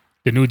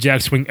the New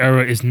Jack Swing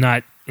era is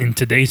not in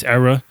today's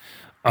era.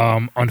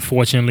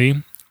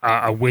 Unfortunately,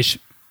 I wish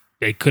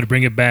they could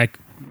bring it back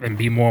and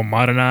be more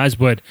modernized.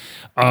 But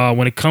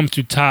when it comes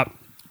to top,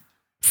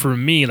 for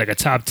me, like a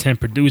top 10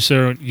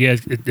 producer,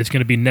 yes, it's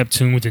going to be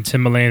Neptunes and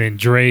Timbaland and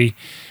Dre,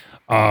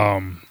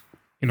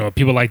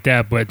 people like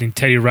that. But I think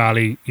Teddy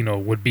Riley,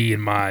 would be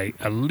in my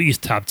at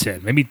least top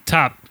 10, maybe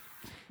top.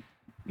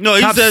 No,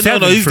 he's he's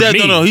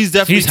definitely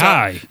he's top,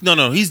 high.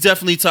 No, he's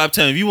definitely top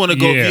 10. If you want to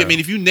go,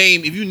 if you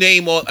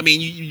name all,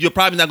 you're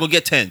probably not gonna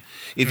get 10.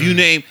 If you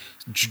name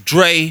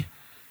Dre,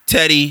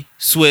 Teddy,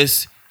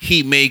 Swiss,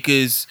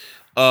 Heatmakers,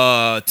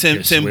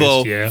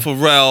 Timbo,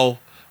 Pharrell,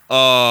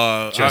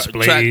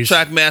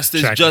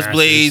 Trackmasters, Just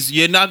Blaze.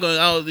 You're not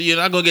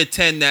gonna get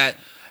 10 that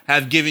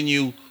have given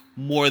you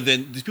more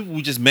than these people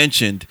we just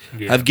mentioned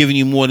have given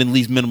you more than at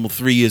least minimal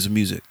 3 years of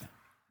music.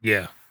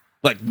 Yeah,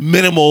 like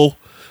minimal.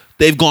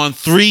 They've gone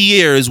 3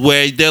 years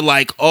where they're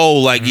like,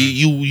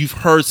 you've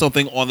heard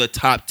something on the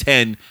top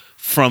 10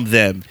 from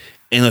them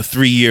in a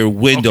 3 year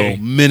window,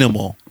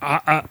 minimal.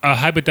 A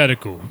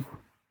hypothetical: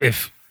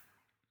 is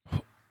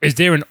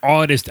there an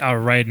artist out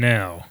right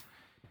now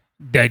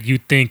that you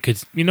think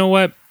could,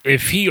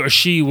 if he or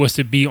she was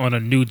to be on a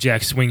New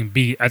Jack Swing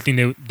beat, I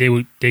think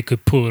they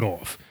could pull it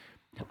off.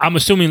 I'm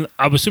assuming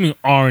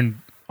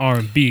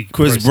R&B.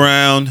 Chris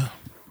Brown.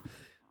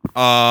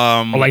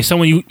 Or like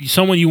someone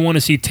you want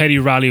to see Teddy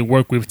Riley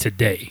work with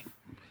today.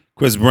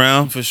 Chris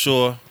Brown for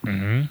sure.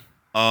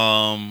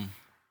 Mm-hmm.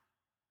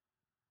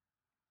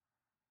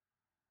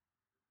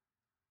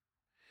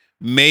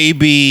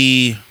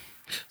 Maybe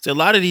so a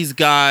lot of these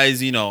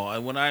guys,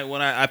 when I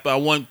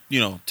want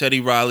Teddy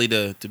Riley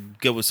to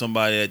get with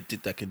somebody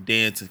that can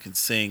dance and can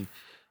sing.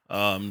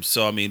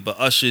 But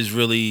Usher is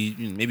really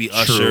maybe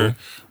Usher.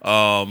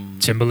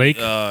 Timberlake.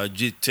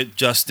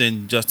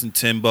 Justin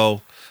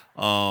Timbo.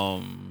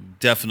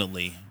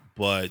 Definitely,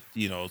 but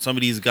some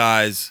of these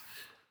guys,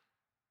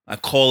 I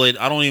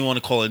don't even want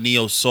to call it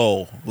neo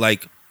soul,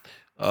 like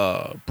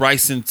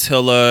Bryson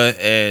Tiller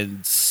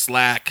and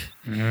Slack.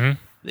 Mm-hmm.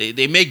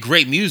 They make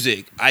great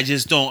music. I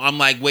just don't. I'm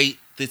like, wait,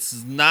 this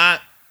is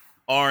not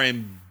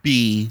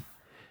R&B,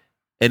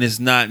 and it's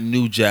not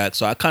New Jack.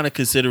 So I kind of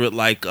consider it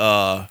like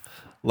what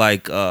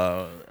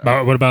about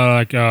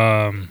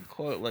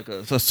call it like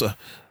a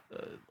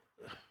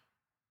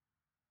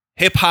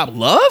hip hop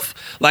love?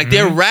 Like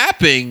they're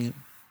rapping,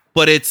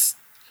 but it's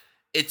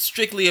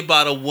strictly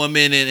about a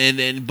woman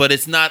and but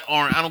it's not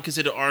I don't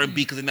consider R&B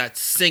because they're not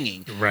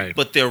singing. Right.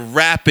 But they're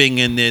rapping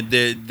and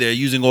they're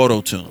using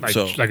auto-tune.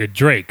 Like a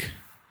Drake.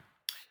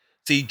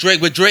 See,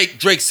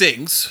 Drake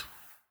sings.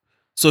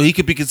 So he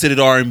could be considered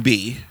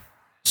R&B.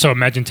 So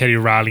imagine Teddy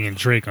Riley and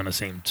Drake on the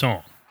same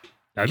song.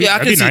 I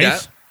can see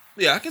that.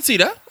 Yeah, I can see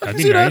that. I can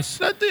see that.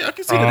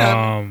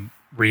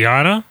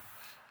 Rihanna?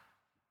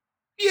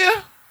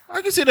 Yeah.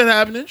 I can see that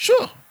happening.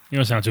 Sure. You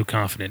don't sound too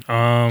confident.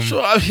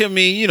 Sure.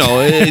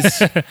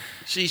 It's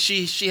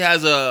she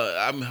has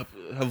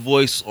her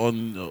voice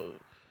on.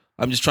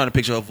 I'm just trying to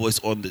picture her voice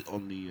on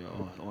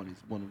one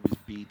of his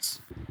beats.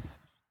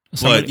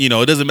 But it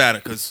doesn't matter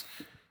because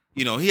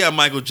he had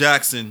Michael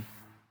Jackson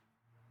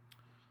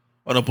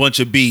on a bunch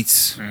of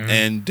beats,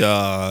 and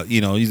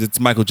it's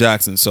Michael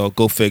Jackson, so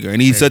go figure.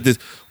 And he said this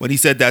when he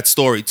said that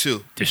story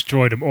too.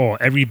 Destroyed them all.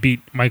 Every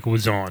beat Michael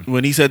was on.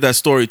 When he said that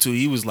story too,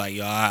 he was like,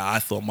 I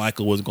thought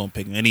Michael wasn't gonna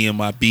pick any of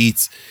my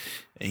beats,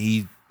 and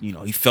he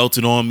felt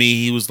it on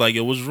me. He was like,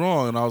 "It was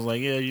wrong," and I was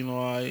like, "Yeah,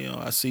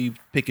 I see you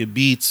picking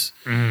beats.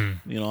 I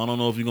don't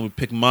know if you're gonna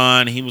pick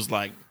mine." And he was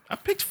like, I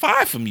picked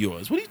 5 from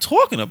yours. What are you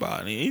talking about?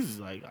 And he's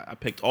like, I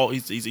picked all. He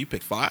said, you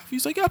picked 5?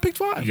 He's like, yeah, I picked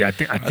 5. Yeah, I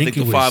think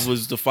the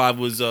 5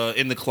 was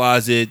In the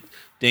Closet,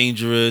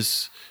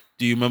 Dangerous.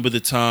 Do you remember the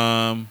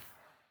time?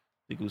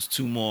 I think it was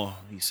 2 more.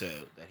 He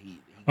said that he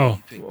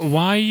picked.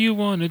 Why you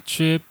wanna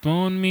trip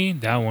on me?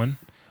 That one.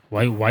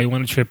 Why you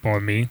wanna trip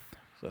on me?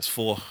 So that's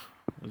 4.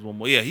 There's 1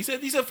 more. Yeah, he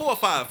said 4 or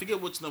 5. I forget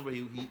which number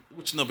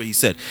he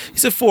said. He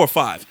said 4 or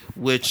 5.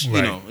 Which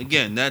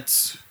again,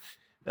 that's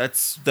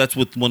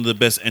with one of the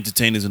best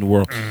entertainers in the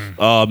world.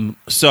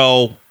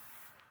 So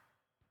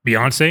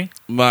Beyonce?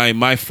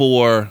 My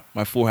 4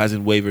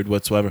 hasn't wavered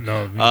whatsoever.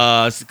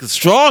 No.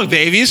 Strong,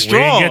 baby. It's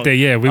strong. We didn't get there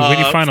yet. We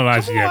didn't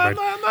finalize it yet.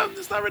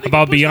 It's not really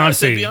about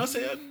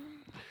Beyonce.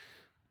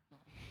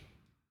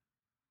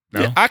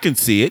 No? Yeah, I can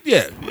see it.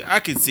 Yeah, I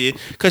can see it.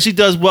 Because she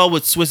does well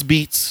with Swiss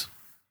beats.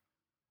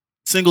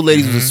 Single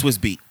Ladies was a Swiss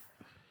beat.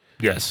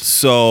 Yes.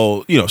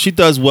 So, she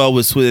does well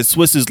with Swiss.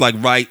 Swiss is like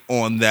right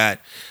on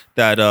that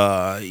that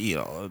you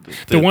know.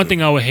 The one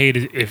thing I would hate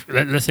is if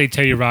let's say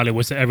Teddy Riley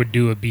was to ever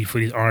do a beat for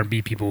these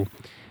R&B people,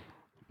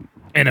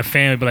 and a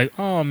fan would be like,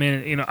 "Oh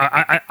man, you know,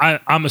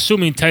 I'm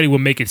assuming Teddy will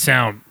make it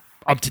sound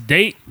up to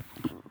date,"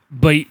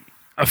 but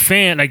a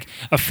fan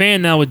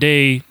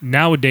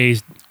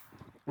nowadays,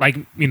 like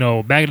you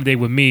know, back in the day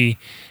with me,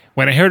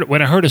 when I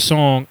heard a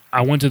song,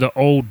 I went to the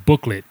old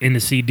booklet in the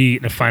CD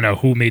to find out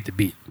who made the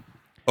beat.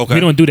 Okay.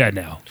 We don't do that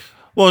now.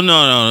 Well,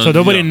 no. So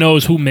nobody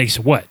knows who makes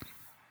what.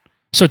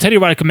 So Teddy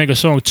Riley can make a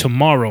song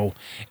tomorrow,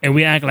 and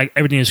we act like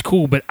everything is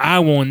cool, but I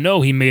won't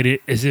know he made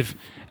it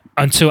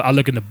until I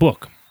look in the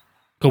book,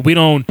 because we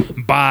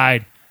don't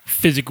buy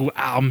physical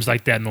albums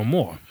like that no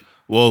more.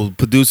 Well,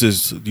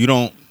 producers, you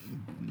don't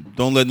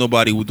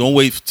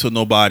wait till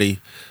nobody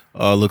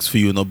looks for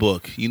you in the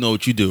book. You know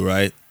what you do,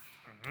 right?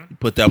 You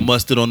put that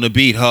mustard on the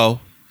beat, ho.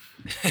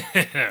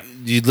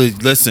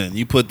 Listen,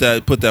 you put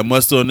that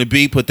mustard on the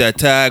beat, put that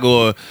tag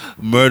or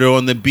murder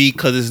on the beat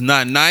because it's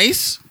not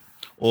nice,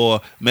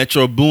 or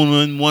Metro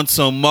Boomin wants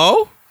some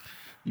mo.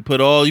 You put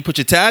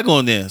your tag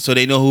on there so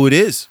they know who it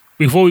is.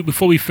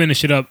 Before we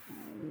finish it up,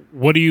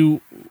 what do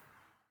you,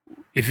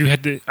 if you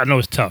had to, I know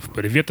it's tough,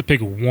 but if you have to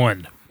pick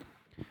one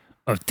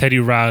of Teddy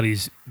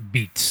Riley's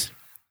beats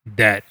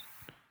that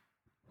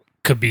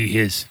could be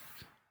his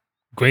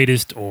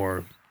greatest,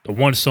 or the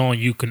one song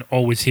you can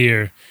always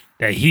hear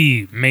that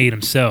he made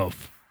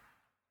himself,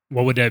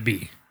 what would that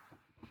be?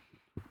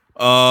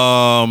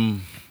 Well,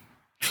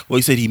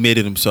 he said he made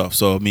it himself.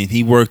 So I mean,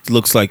 he worked.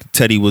 Looks like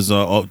Teddy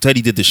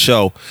did the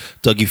show,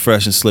 Dougie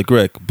Fresh and Slick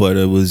Rick, but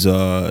it was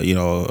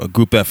a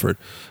group effort.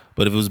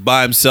 But if it was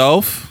by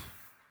himself,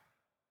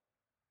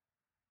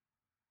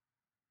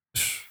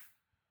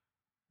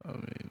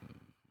 I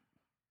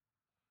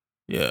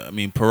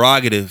mean,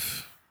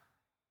 Prerogative.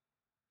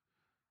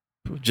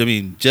 I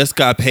mean, Just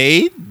Got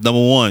Paid,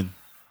 number one.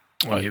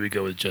 Oh, here we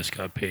go with Just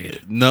Got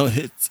Paid. No,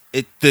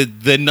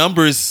 the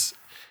numbers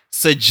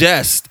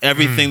suggest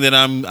everything that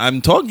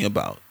I'm talking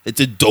about. It's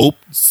a dope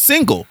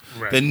single.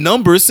 Right. The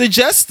numbers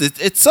suggest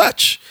it's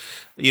such.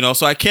 You know,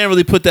 so I can't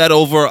really put that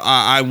over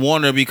I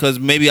Warner, because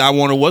maybe I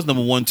Warner was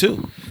number one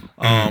too.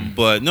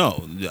 But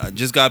no, I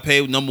Just Got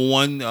Paid number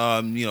one.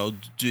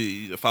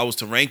 If I was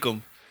to rank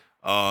them,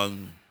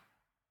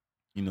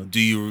 do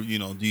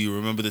you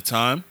remember the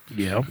time?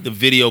 Yeah. The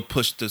video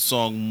pushed the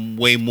song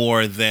way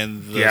more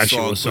than the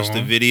song pushed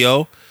the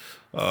video.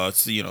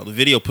 The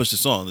video pushed the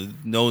song.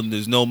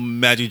 There's no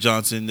Magic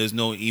Johnson. There's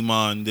no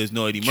Iman. There's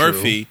no Eddie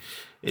Murphy.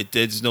 The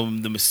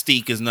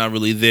mystique is not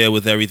really there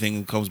with everything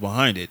that comes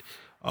behind it.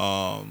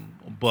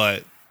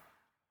 But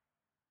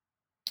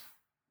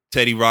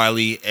Teddy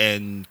Riley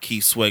and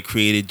Keith Sweat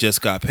created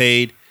Just Got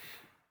Paid,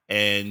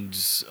 and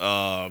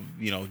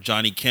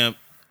Johnny Kemp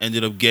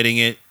ended up getting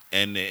it.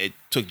 And it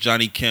took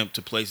Johnny Kemp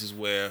to places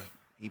where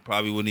he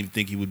probably wouldn't even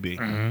think he would be.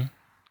 Mm-hmm.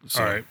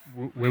 So. All right.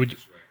 Where would you,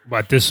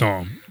 about this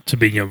song to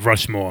be your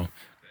Rushmore?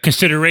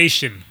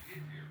 Consideration.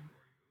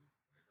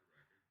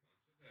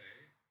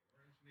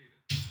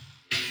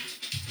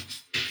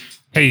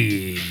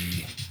 Hey.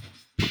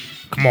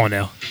 Come on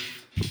now.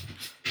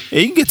 Yeah,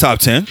 you can get top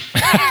 10.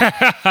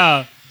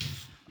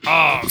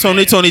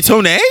 Tony.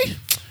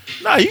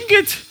 Nah, you can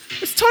get...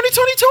 It's Tony.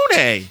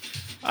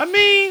 I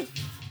mean...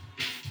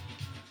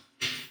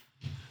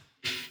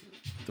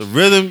 The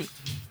rhythm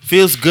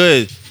feels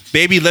good.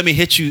 Baby, let me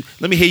hear you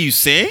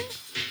sing.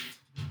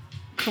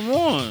 Come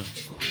on.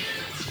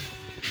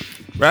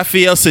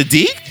 Raphael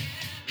Sadiq?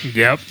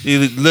 Yep.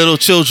 Little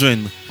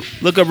children.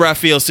 Look up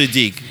Raphael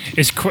Sadiq.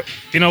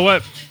 You know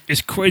what?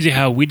 It's crazy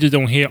how we just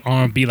don't hear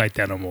R&B like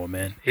that no more,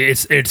 man.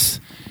 It's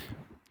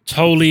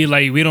totally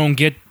like we don't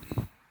get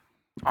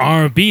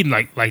R&B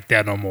like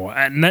that no more.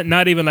 And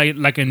not even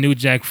like a New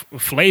Jack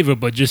flavor,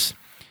 but just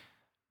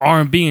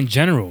R&B in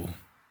general.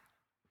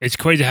 It's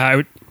crazy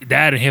how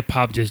that and hip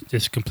hop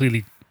just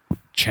completely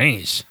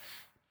changed.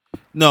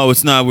 No,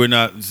 it's not. We're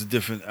not. It's a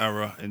different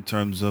era in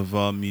terms of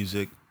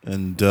music,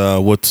 and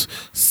what's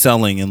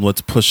selling and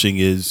what's pushing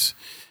is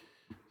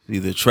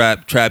either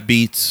trap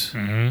beats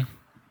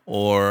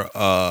or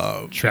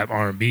trap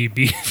R&B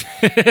beats.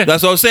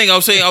 That's what I was saying. I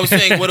was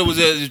saying what it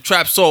was.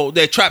 Trap soul.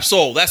 Trap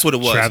soul. That's what it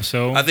was. Trap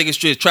soul. I think it's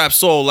just trap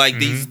soul. Like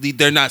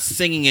they're not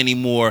singing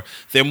anymore.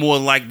 They're more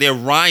like they're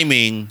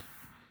rhyming.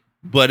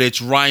 But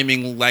it's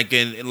rhyming like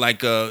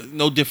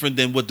no different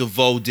than what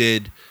DeVoe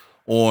did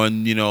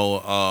on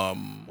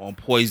on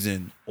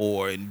Poison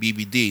or in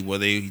BBD, where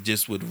they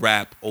just would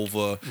rap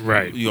over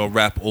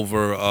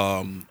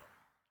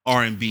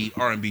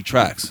R&B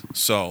tracks.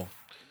 So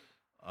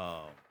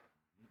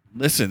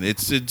listen,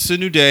 it's a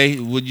new day.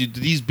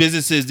 These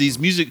businesses, these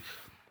music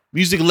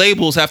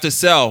labels have to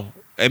sell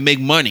and make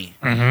money.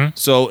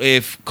 So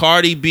if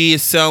Cardi B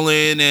is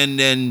selling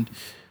and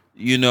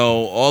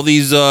all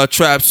these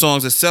trap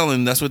songs are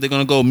selling, that's what they're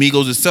going to go.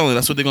 Migos is selling,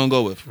 that's what they're going to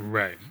go with.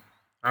 Right.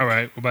 All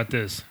right. What about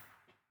this?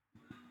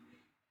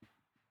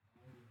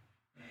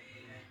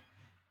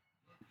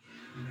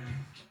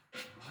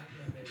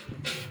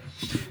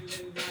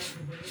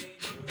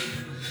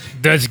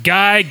 Does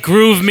Guy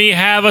Groove Me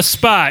have a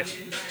spot?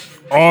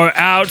 or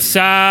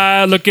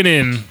outside looking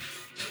in.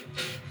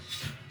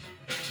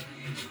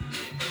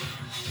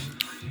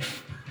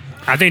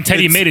 I think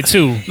Teddy made it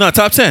too. No,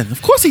 top 10.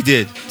 Of course he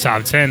did.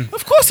 Top 10.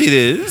 Of course he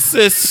did.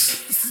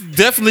 It's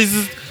definitely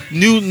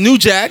New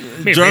Jack.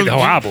 Made the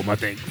whole album, I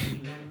think.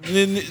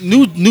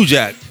 New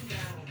Jack.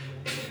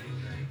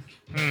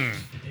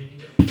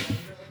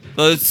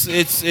 So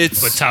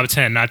it's But top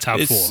 10, not top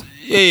 4.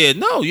 Yeah.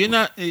 No, you're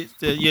not.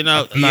 You're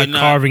not. I'm not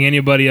carving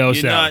anybody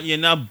else out. You're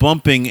not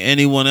bumping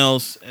anyone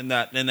else in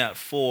that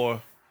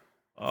 4,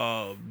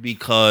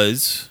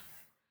 because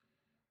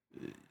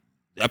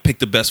I picked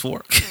the best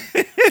 4.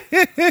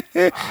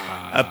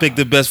 I picked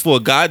the best 4.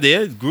 God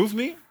there, Groove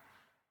Me.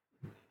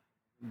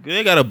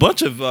 They got a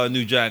bunch of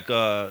New Jack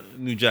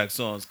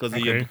songs because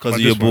of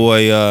your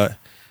boy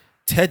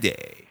Teddy.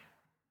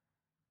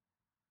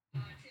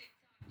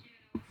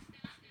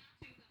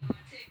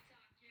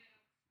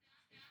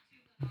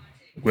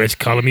 Which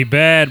Color Me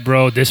Bad,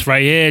 bro. This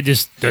right here,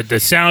 just the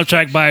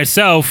soundtrack by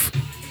itself.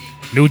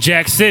 New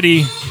Jack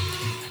City.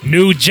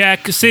 New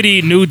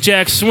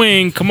Jack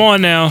Swing. Come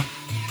on now.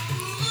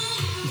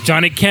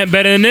 Johnny Kemp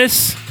better than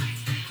this?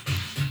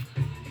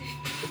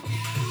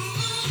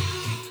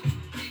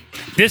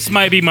 This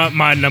might be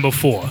my number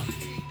 4.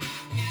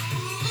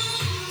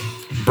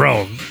 Bro.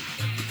 All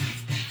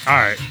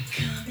right.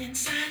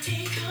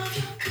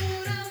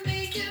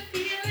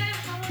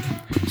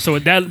 So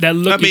that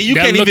look, you're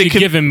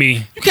giving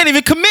me. You can't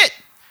even commit.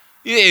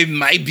 It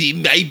might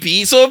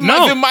be. So it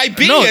might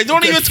be.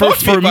 Don't even talk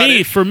to me about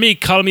it. For me,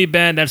 Color Me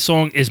Bad, that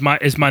song is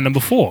my number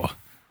 4.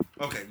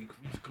 Okay,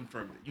 you've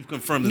confirmed it. You've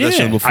confirmed that that's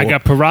your number 4. I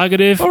got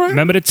Prerogative, right.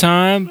 Remember the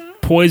Time,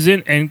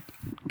 Poison, and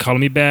Color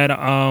Me Bad.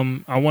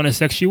 I Want to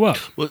Sex You Up.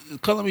 Well,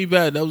 Color Me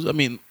Bad. That was. I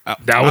mean,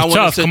 that was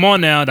tough. Come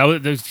on now. That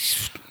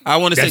was. I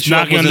Want to Sex You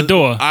Up. Knocking on the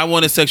door. I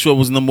Want to Sex You Up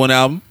was the number 1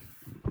 album.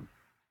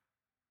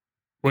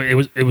 Well,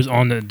 it was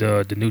on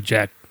the New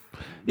Jack.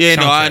 Yeah,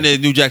 soundtrack. on the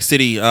New Jack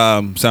City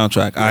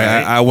soundtrack.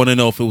 Right. I want to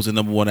know if it was the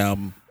number 1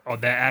 album. Oh,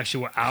 that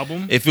actual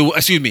album? If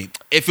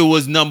it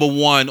was number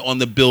 1 on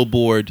the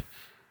Billboard,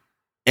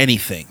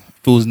 anything.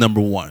 If it was number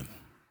 1.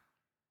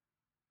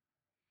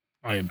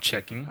 I am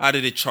checking. How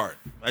did it chart?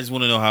 I just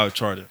want to know how it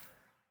charted.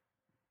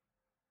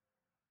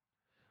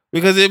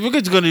 Because if we're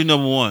just going to do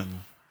number 1,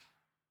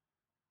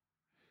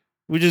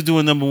 we're just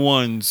doing number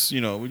 1s.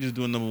 We're just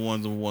doing number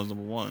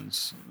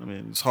 1s. I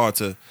mean, it's hard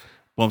to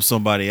bump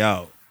somebody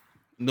out.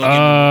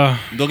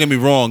 Don't get me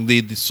wrong.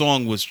 The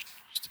song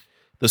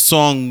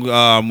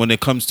when it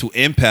comes to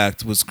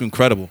impact was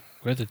incredible.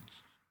 Where are the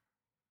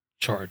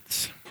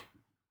charts?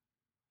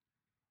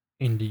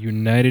 In the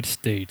United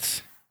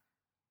States.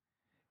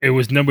 It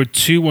was number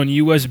 2 on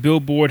U.S.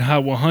 Billboard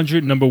Hot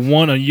 100, number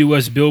 1 on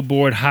U.S.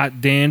 Billboard Hot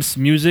Dance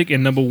Music,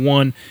 and number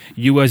 1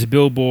 U.S.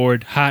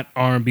 Billboard Hot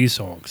R&B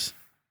Songs.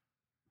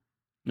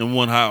 Number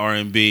 1 Hot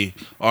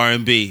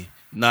R&B,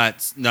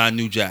 not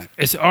New Jack.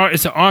 It's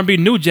an R&B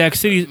New Jack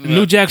City,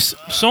 New Jack's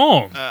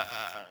song.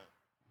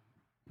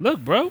 Look,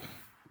 bro.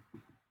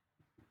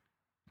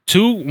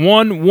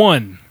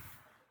 211.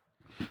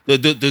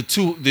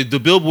 The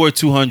Billboard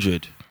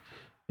 200.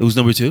 It was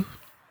number 2.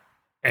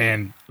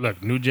 And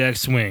look, New Jack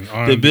Swing.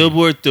 R&B. The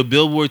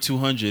Billboard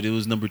 200. It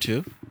was number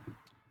 2.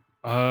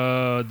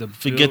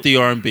 Forget the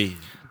R&B.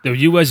 The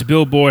U.S.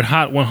 Billboard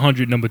Hot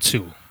 100, number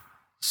 2.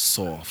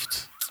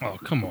 Soft. Oh,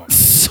 come on.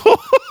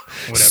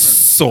 Whatever.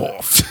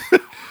 Soft.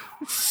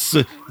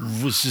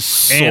 Was just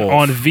soft. And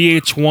on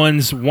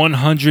VH1's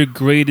 100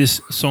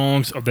 Greatest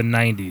Songs of the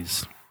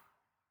 90s.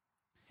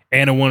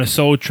 And it won a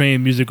Soul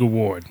Train Music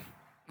Award.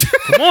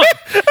 Come on.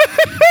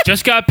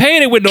 Just got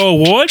paid with no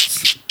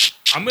awards.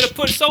 I'm going to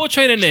put Soul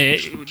Train in there.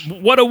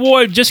 What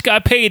award Just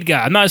Got Paid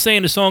got? I'm not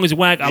saying the song is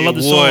whack. I love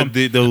the song.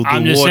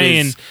 I'm just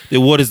saying. The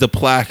award is the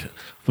plaque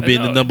for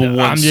being the number 1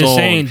 I'm just song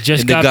saying,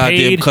 just in the got goddamn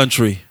paid,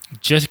 country.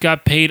 Just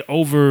got paid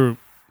over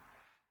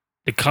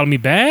the Call Me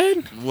Bad?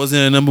 It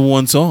wasn't a number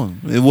 1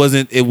 song. It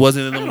wasn't a number 1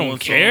 song. I don't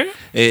care.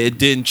 It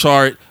didn't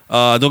chart.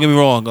 Don't get me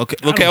wrong.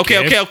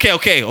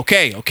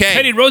 Okay.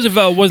 Teddy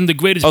Roosevelt wasn't the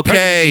greatest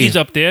president. He's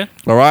up there.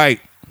 All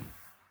right.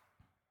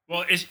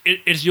 Well,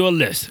 it's your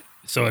list.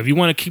 So if you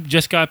want to keep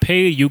Just Got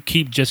Paid, you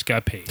keep Just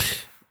Got Paid.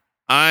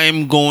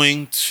 I'm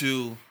going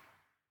to,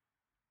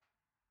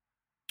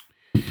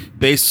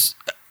 based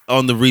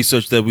on the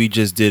research that we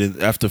just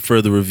did after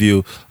further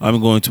review,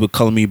 I'm going to put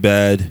Color Me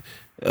Bad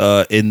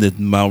in the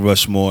Mount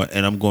Rushmore,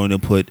 and I'm going to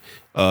put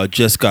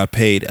Just Got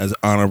Paid as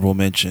honorable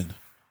mention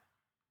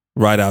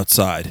right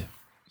outside.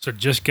 So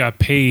Just Got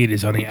Paid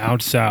is on the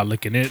outside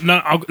looking in.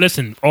 No,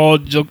 listen, all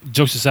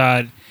jokes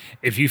aside,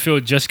 if you feel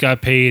Just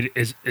Got Paid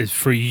is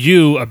for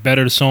you a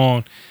better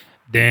song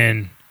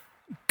than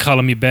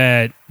Color Me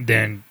Bad,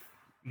 then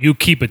you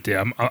keep it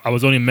there. I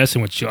was only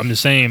messing with you. I'm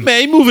just saying.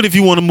 Man, move it if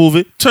you want to move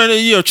it. Turn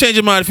it, change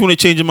your mind if you want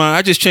to change your mind.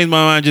 I just changed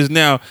my mind just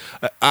now.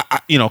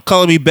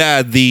 Color Me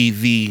Bad,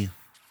 the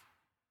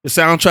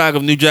soundtrack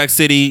of New Jack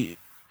City,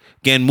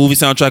 again, movie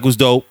soundtrack was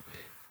dope.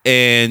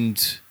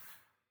 And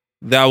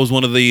that was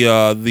one of the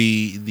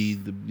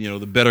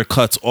the better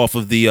cuts off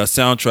of the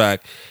soundtrack,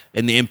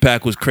 and the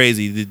impact was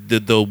crazy.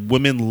 The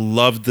women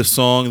loved the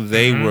song.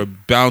 They were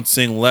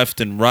bouncing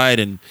left and right,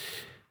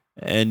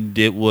 and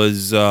it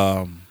was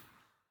a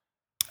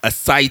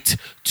sight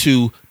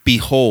to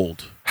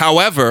behold.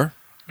 However,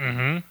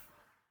 the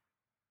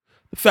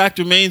fact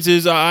remains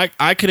is I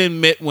can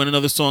admit when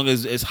another song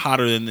is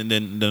hotter than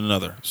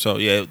another. So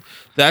yeah,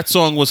 that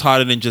song was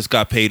hotter than Just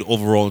Got Paid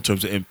overall in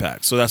terms of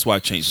impact. So that's why I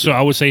changed it. So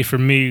I would say for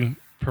me,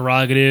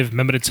 Prerogative,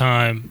 Remember the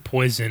Time,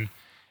 Poison,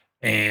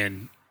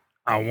 and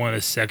I Want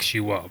to Sex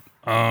You Up.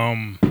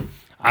 I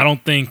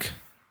don't think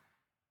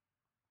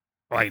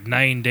like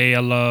Night and Day I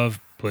love,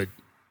 but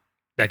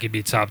that could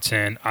be top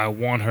 10. I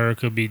Want Her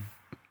could be,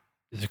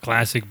 it's a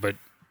classic, but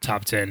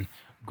top 10.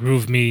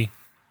 Groove Me,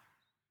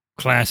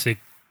 classic,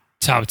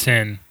 top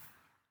 10.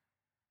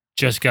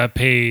 Just Got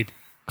Paid,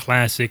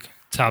 classic,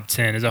 top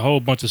 10. There's a whole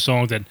bunch of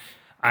songs that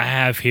I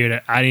have here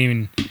that I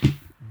didn't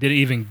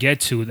even get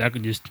to that I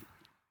can just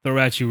throw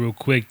at you real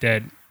quick.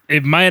 That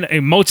it might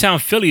in Motown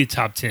Philly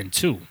top 10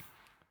 too.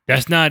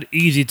 That's not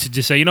easy to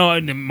just say, you know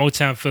what,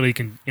 Motown Philly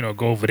can,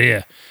 go over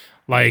there.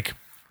 Like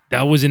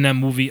that was in that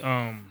movie.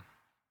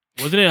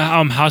 Wasn't it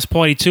House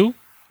Party 2?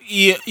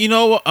 Yeah,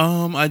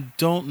 I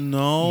don't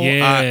know.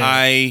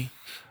 Yeah.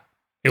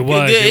 It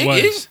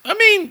was. I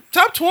mean,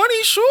 top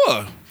 20,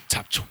 sure.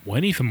 Top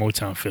 20 for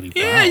Motown Philly.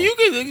 Yeah, wow. you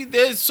could.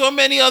 There's so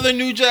many other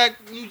New Jack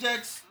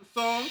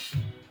songs.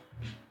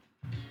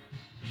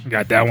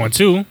 Got that one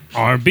too.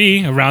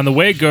 R&B, Around the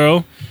Way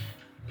Girl.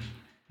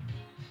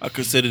 I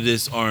consider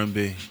this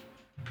R&B.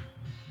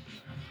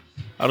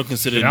 I don't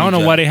consider it I don't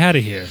know why they had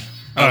it here.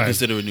 I don't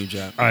consider it New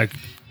Jack. All right,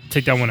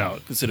 take that one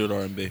out. Consider it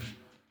R&B.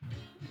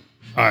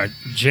 All right,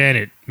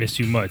 Janet, Miss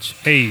You Much.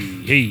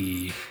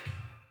 Hey.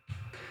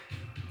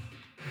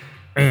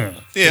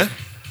 Yeah,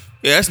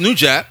 that's New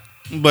Jack,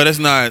 but it's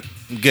not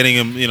getting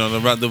him.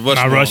 The Rushmore.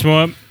 Not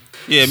Rushmore.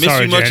 Yeah,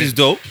 Miss You Much is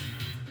dope.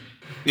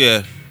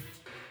 Yeah.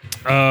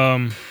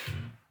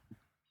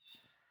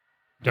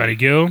 Johnny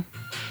Gill.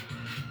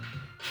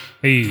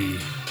 Hey.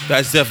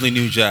 That's definitely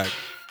New Jack.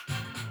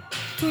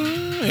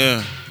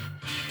 Yeah.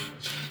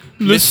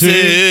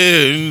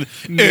 Listen,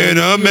 in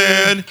a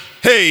man.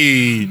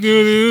 Hey.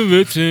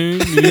 Which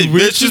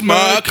is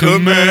my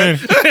command.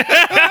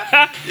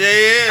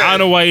 Yeah. I don't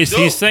know why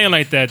he's saying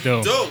like that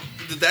though. Dope.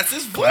 That's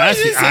his voice.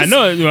 I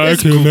know it.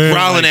 It's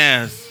growling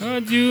ass.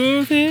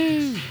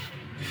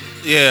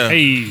 Yeah.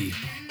 Hey.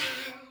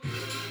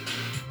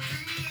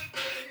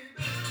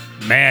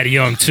 Mad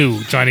young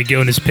too. Trying to get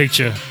in this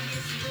picture.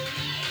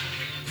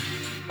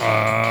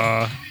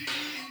 But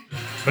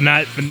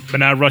not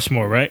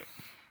Rushmore, right?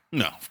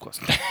 No, of course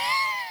not.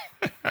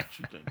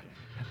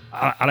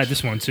 I like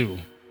this one too.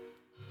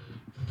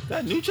 Is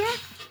that New Jack?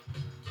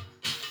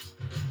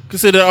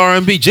 Consider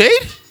R&B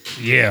Jade?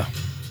 Yeah.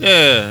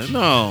 Yeah,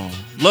 no.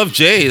 Love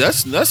Jade.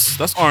 That's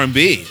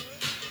R&B.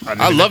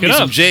 I love me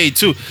some Jade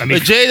too.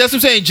 But Jade, that's what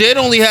I'm saying. Jade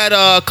only had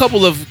a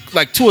couple of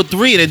like 2 or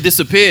 3 and then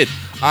disappeared.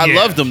 I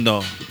loved them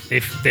though.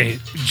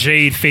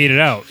 Jade faded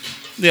out.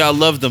 Yeah, I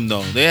loved them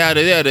though. They had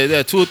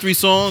 2 or 3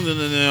 songs, and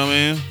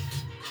then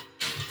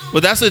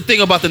But that's the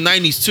thing about the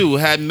 '90s too.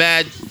 It had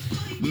mad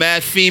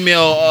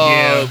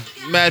female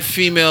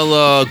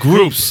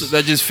groups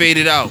that just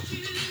faded out.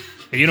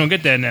 You don't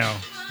get that now.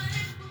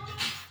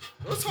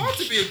 It's hard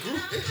to be a group.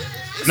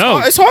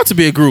 It's hard to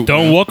be a group.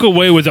 Don't walk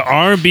away with the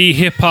R&B,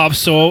 hip hop,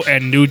 soul,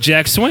 and New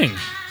Jack Swing,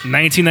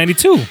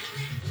 1992.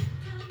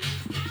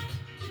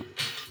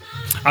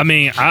 I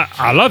mean,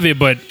 I love it,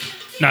 but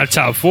not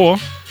top 4.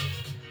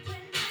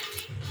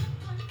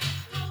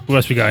 What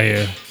else we got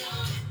here?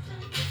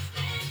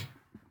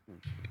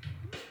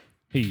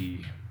 Hey.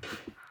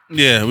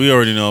 Yeah, we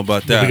already know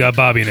about that. We got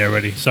Bobby in there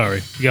already.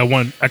 Sorry. We got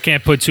one. I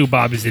can't put 2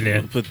 Bobbies in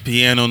there. Put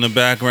piano in the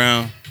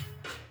background.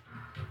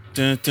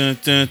 Dun, dun,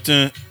 dun,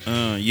 dun.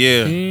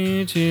 Yeah.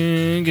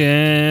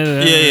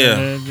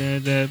 Yeah.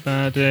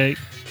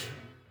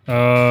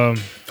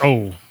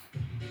 Oh.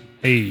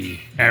 Hey.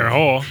 Aaron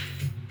Hall.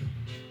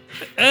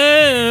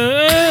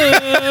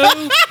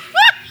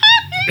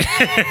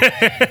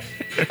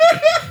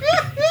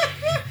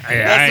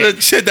 That's the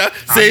shit.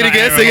 Say it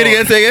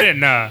again.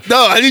 Nah.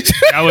 No, I need you.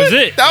 That was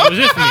it. That was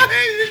it for me.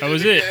 That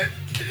was it.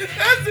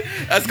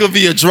 That's gonna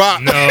be a drop.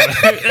 No.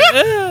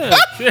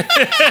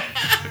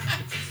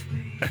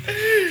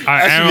 All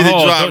right, that should be the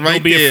Hall, drop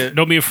right there.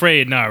 Don't be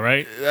afraid now,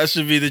 right? That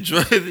should be the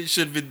drop. It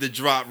should be the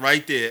drop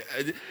right there.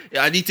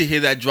 I need to hear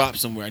that drop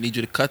somewhere. I need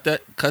you to cut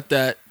that,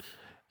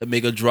 and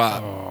make a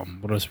drop.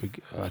 What else we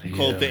got here?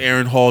 Called the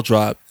Aaron Hall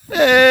drop. This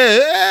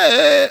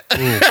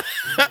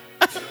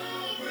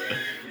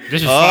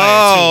is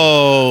fire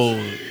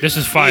too. This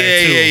is fire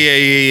too.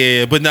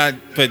 Yeah. But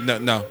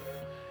no.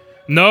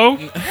 No?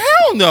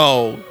 Hell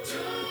no.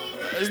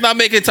 It's not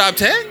making top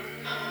 10.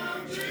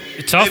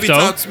 It's tough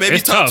though. Maybe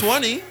it's top tough.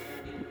 20.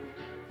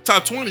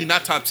 Top 20,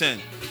 not top 10.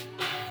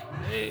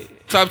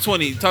 Top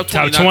 20. Top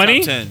 20, top not 20?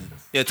 top 10.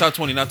 Yeah, top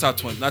 20, not top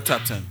 20, not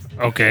top 10.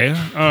 Okay. All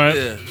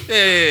right.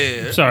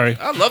 Yeah. Sorry.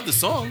 I love the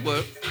song,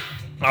 but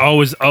I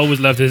always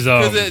loved his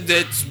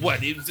That's what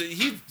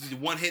he's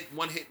one hit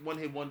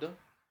wonder.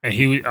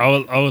 and I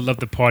always loved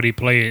the part he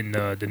played in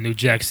the New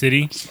Jack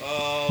City.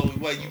 Oh,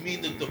 what you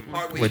mean the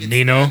part where With he gets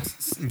Nino?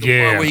 stabbed,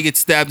 Yeah. part where he gets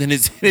stabbed in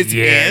his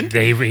hand.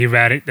 He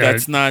ratted.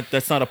 That's not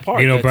a part.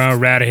 Nino That's- Brown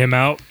ratted him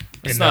out.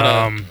 It's And,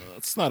 not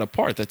it's not a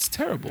part. That's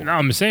terrible. no,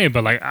 I'm saying,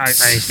 but like I ain't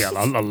say I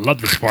love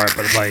this part,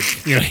 but like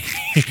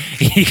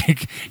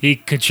he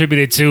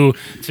contributed to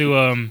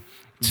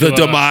The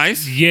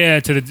demise? Yeah,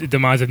 to the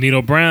demise of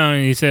Nino Brown.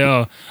 And he said,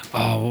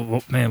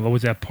 "Oh man, what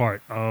was that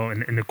part? Oh,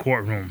 in the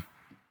courtroom."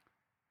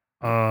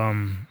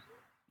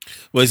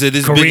 What is it?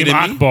 This Kareem bigger than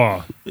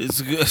Akbar, me?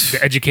 It's good. the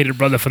educated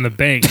brother from the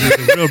bank, he's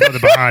the real brother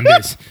behind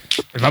this.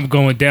 If I'm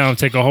going down,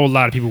 take a whole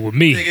lot of people with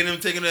me. I'm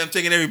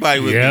taking everybody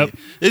with Yep. me.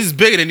 This is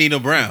bigger than Nino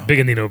Brown.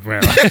 Bigger Nino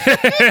Brown.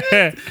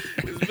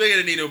 It's bigger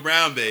than Nino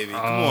Brown, baby.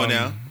 Come on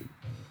now.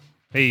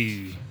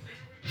 Hey.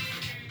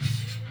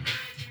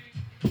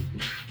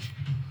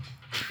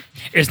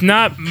 It's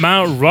not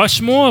Mount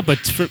Rushmore, but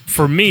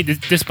for me,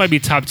 this might be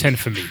top 10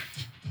 for me.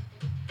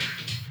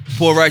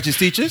 Poor righteous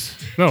teachers.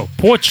 No,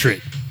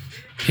 Portrait.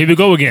 Here we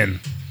go again.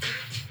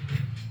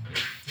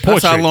 That's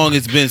Portrait. how long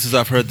it's been since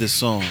I've heard this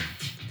song.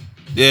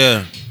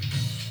 Yeah.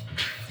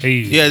 Hey.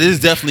 Yeah, this is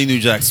definitely New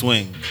Jack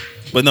Swing.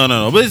 But no.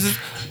 But this is,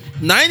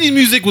 90s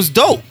music was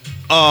dope.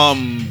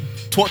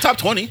 Top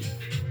 20.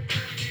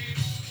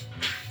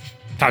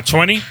 Top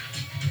 20?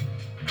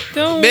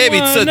 Maybe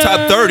it's a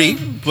top 30,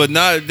 but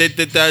not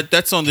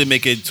that song didn't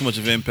make it too much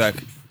of an impact.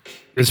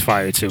 It's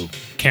fire too.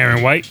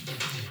 Karen White.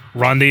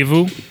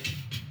 Rendezvous.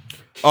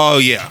 Oh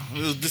yeah,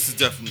 this is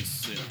definitely.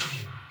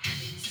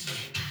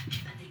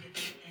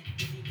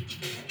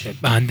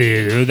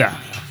 Yeah.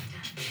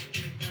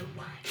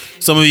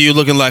 Some of you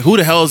looking like, who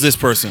the hell is this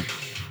person?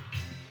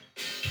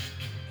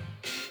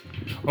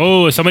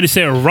 Oh, somebody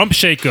said Rump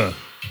Shaker.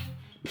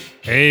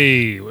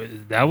 Hey,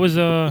 that was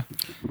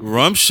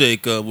Rump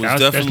Shaker was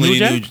that's definitely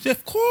New new. Jack?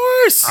 Of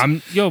course.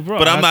 bro.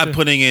 But I'm not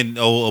putting it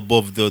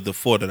above the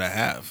 4 that I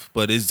have.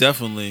 But it's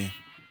definitely.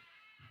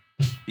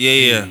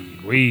 Yeah.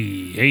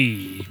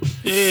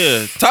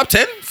 Yeah. Top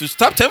 10?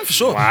 Top 10 for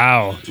sure.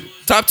 Wow.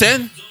 Top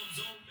 10?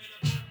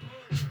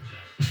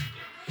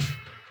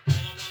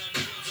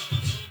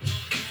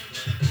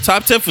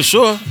 Top 10 for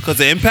sure. Because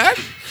of impact?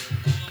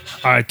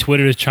 All right,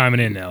 Twitter is chiming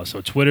in now.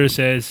 So Twitter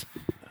says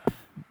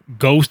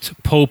Ghost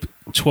Pope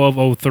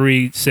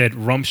 1203 said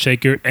Rump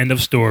Shaker, end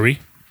of story.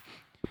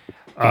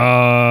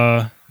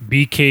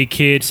 BK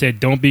Kid said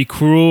don't be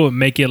cruel,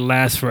 make it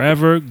last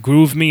forever.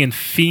 Groove Me and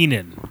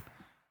Fiendin'.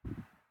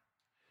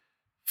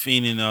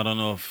 Fiendin', I don't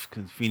know if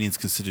Fiendin's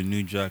considered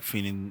New Jack.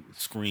 Fiendin'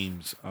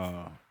 screams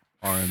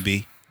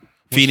R&B.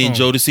 Fiendin'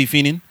 Jodeci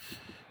Fiendin'?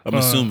 I'm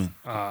assuming.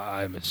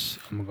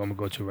 I'm gonna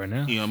go to it right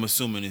now. Yeah, I'm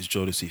assuming it's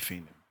Jodeci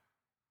Fiendin'.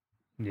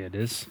 Yeah, it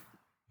is.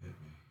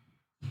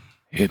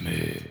 Hit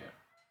me.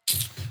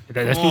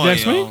 That's Come New on,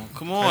 Jack yo. Swing?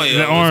 Come on, Is yo.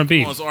 that R&B?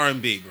 Come on, it's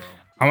R&B, bro.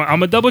 I'm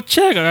gonna double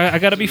check. I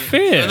gotta be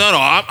fair. No,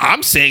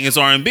 I'm saying it's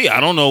R&B. I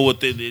don't know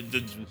what the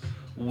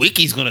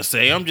wiki's gonna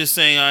say. I'm just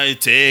saying I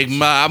take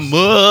my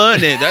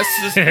money. That's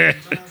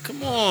just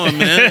come on,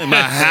 man.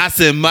 My house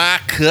and my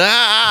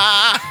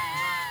car.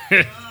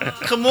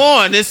 Come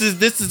on, this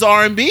is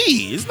R&B.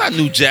 It's not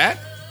New Jack.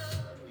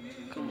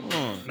 Come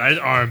on. Nah, it's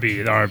R&B.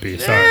 It's R&B.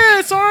 Sorry. Yeah,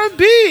 it's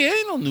R&B. It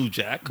ain't no New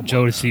Jack. Come on.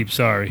 Jodeci,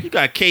 sorry. You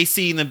got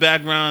KC in the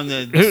background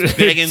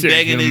begging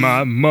Taking his,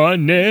 my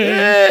money.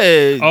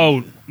 Yeah.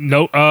 Oh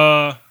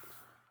no.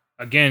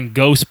 Again,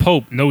 Ghost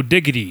Pope. No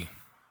diggity.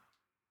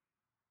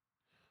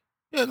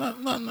 Yeah,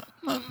 no.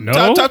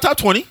 No? Top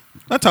 20.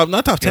 Not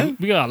top 10.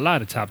 We got a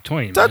lot of top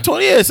 20. Top man.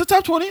 20, yeah, it's a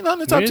top 20, not in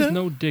the top There's 10.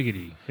 no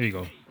diggity. Here you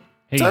go.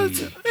 Hey,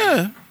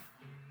 Yeah.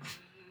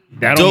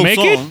 that Dope don't make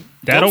it. song.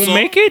 That Dope don't song.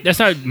 make it. That's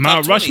not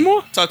Mount Top 20.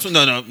 Rushmore. Top 20.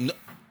 No. It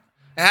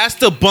has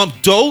to bump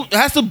dope. It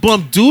has to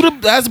bump Duda.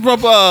 It has to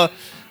bump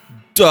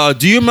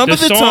do you remember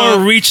The the song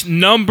time? reached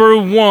number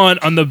 1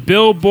 on the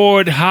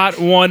Billboard Hot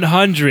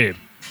 100.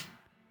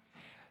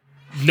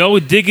 No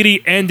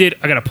Diggity ended.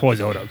 I gotta pause.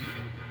 Hold up.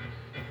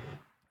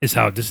 This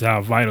is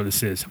how vital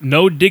this is.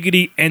 No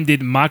Diggity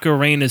ended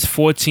Macarena's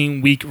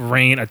 14-week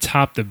reign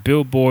atop the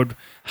Billboard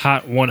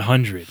Hot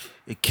 100.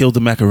 It killed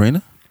the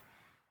Macarena.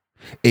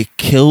 It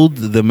killed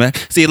the Mac.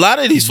 See, a lot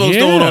of these folks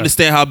don't Yeah.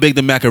 understand how big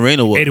the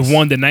Macarena was. It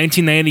won the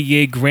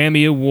 1998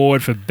 Grammy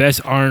Award for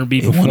Best R&B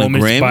It won a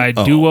Performance Grammy? by a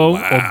Oh, duo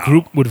wow. or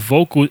group with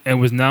vocals and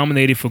was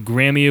nominated for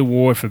Grammy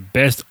Award for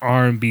Best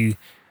R&B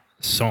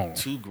Song.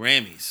 2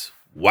 Grammys.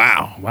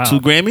 Wow. Wow. 2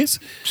 Grammys.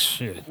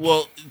 Shit.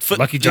 Well,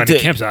 Lucky Johnny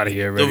Kemp's out of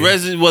here The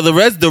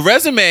already. the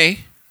resume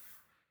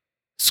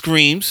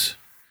screams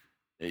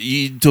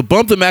to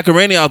bump the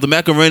Macarena out. The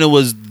Macarena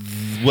was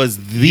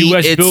the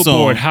U.S. it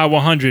Billboard song. Hot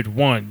 100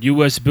 1.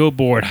 U.S.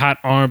 Billboard Hot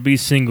R&B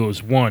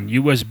Singles 1.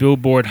 U.S.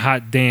 Billboard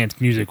Hot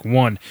Dance Music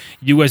 1.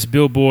 U.S.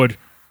 Billboard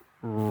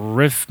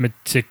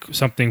Arithmetic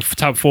something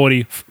top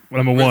 40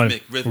 number 1.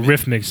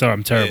 Rhythmic. Sorry,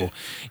 I'm terrible.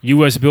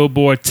 U.S.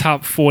 Billboard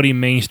Top 40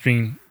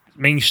 mainstream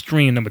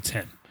number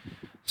 10.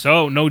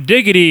 So no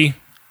diggity.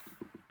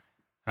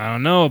 I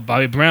don't know.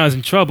 Bobby Brown's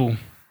in trouble.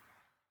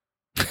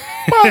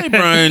 Probably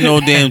Brian no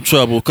damn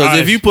trouble. Because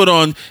if you put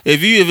on,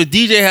 if a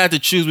DJ had to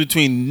choose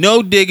between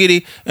No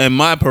Diggity and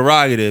My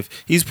Prerogative,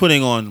 he's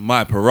putting on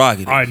My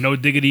Prerogative. All right, No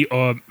Diggity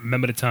or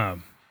Remember the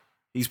Time.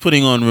 He's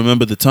putting on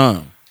Remember the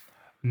Time.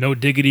 No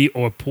Diggity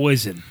or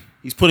Poison.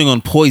 He's putting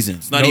on Poison.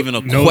 It's not even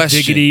a no question.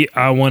 No Diggity,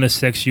 I Want to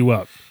Sex You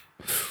Up.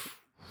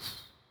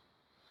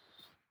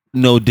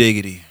 No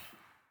Diggity.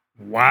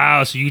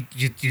 Wow, so you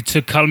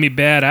took Color Me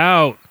Bad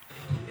out.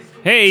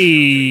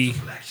 Hey,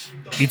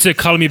 you took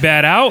Color Me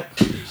Bad out?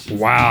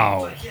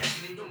 Wow.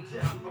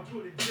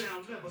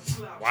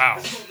 Wow.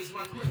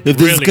 If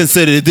this is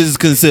considered,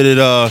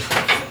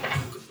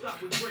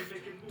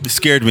 it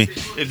scared me.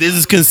 If this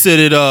is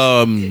considered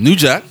New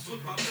Jack.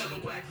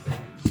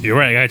 You're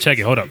right, I gotta check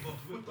it. Hold up.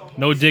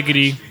 No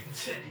Diggity.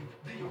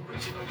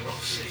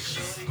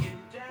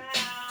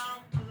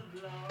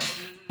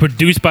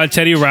 Produced by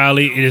Teddy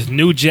Riley, it is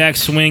New Jack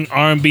Swing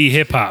R&B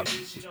hip hop.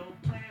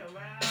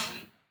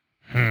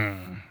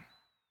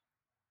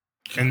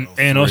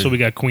 And also we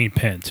got Queen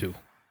Pen too.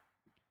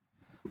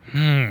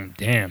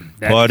 Damn.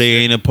 Party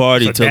ain't a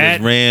party till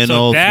it's ran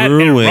all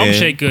through and it. Rum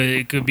Shaker,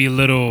 it could be a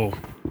little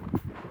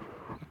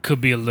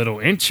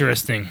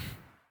interesting.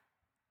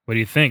 What do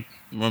you think?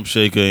 Rum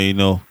Shaker ain't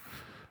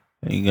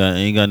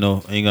got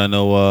no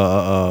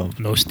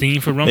No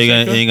steam for Rum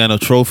Shaker? ain't got no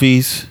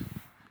trophies.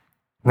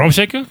 Rum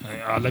Shaker?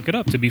 I'll look it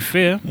up to be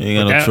fair.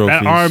 Ain't got no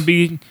trophies. That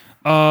R&B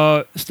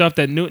stuff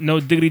that No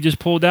Diggity just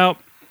pulled out,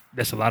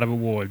 that's a lot of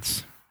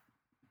awards.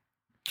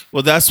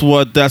 Well, that's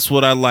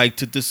what I like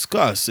to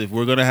discuss. If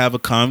we're gonna have a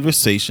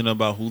conversation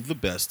about who the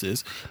best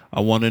is, I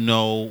want to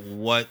know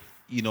what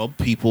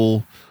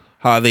people,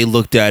 how they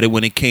looked at it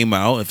when it came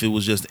out. If it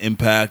was just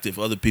impact, if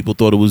other people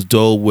thought it was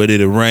dope, where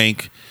did it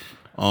rank?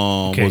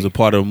 Was it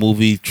part of a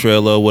movie,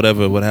 trailer,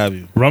 whatever, what have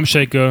you? Rum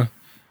Shaker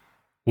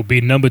will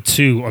be number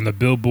 2 on the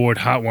Billboard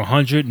Hot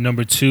 100,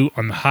 number 2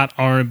 on the Hot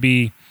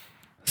R&B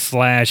 /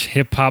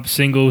 hip hop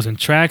singles and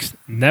tracks.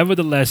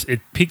 Nevertheless,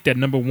 it peaked at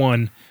number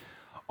 1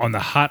 on the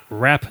Hot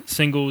Rap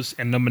Singles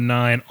and number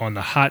 9 on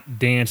the Hot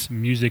Dance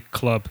Music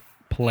Club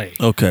Play.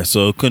 Okay,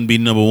 so it couldn't be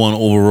number 1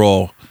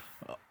 overall.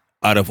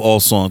 Out of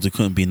all songs, it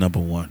couldn't be number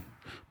 1.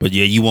 But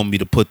yeah, you want me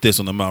to put this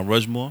on the Mount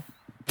Rushmore?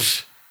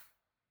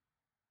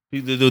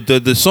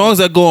 The songs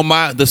that go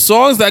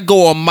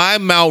on my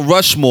Mount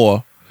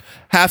Rushmore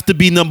have to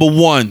be number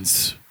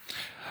 1s.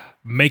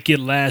 Make It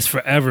Last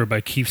Forever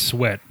by Keith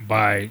Sweat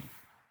by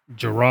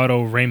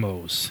Gerardo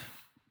Ramos.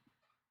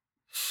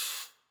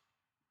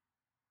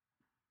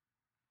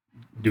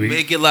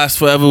 Make It Last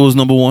Forever was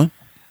number 1.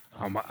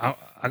 I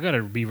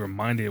gotta be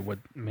reminded what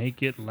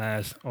Make It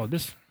Last. Oh,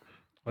 this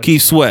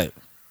Keith Sweat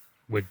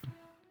with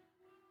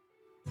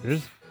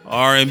this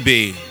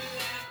R&B.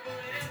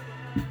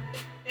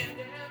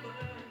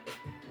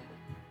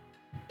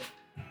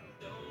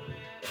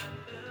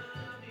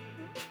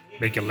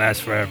 Make It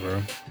Last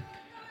Forever.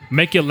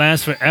 Make It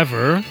Last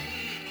Forever.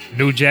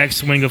 New Jack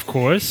Swing, of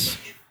course.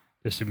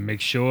 Just to make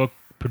sure.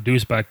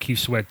 Produced by Keith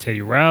Sweat, Teddy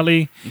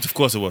Riley. Of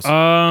course it was.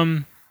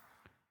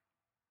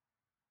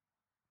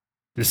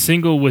 The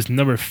single was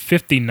number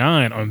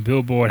 59 on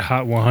Billboard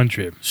Hot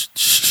 100.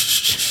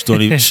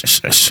 Don't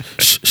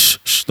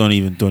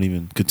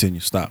even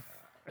continue. Stop.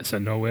 It's a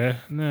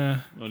nowhere. Nah.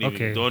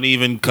 Don't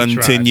even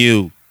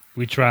continue.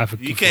 We try for.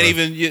 You can't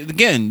even.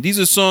 Again, these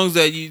are songs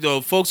that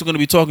folks are going to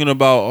be talking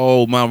about.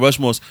 Oh, Mount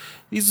Rushmore's.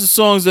 These are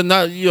songs that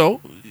not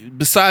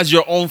besides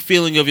your own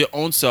feeling of your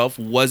own self.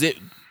 Did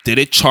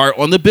it chart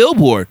on the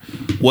Billboard?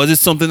 Was it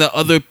something that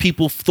other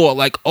people thought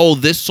like, oh,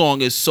 this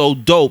song is so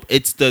dope?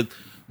 It's the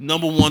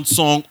number 1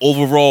 song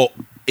overall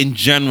in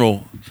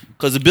general.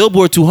 Because the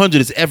Billboard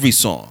 200 is every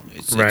song.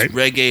 It's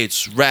reggae,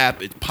 it's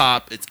rap, it's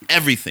pop, it's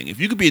everything. If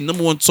you could be a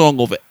number 1 song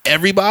over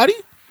everybody,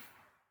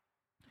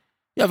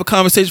 you have a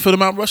conversation for the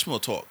Mount Rushmore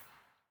talk.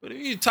 But if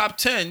you're top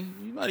 10,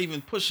 you're not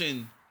even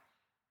pushing.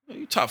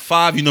 You're top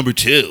 5, you're number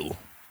 2.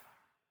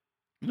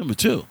 You're number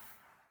 2.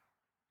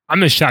 I'm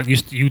just shocked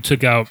you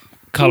took out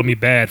Color Me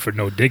Bad for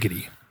No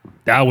Diggity.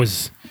 That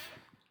was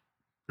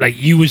like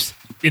you was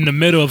in the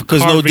middle of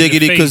because No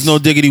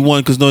Diggity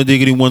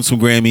won some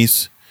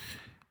Grammys,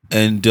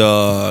 and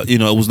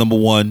it was number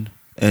 1.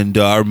 And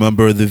I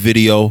remember the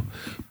video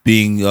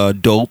being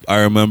dope.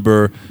 I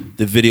remember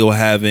the video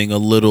having a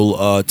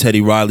little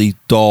Teddy Riley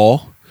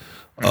doll.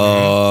 This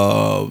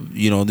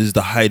is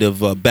the height of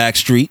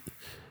Backstreet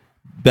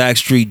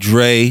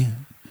Dre,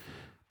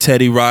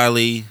 Teddy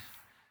Riley,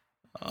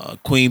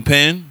 Queen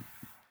Pen.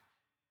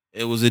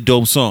 It was a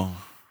dope song.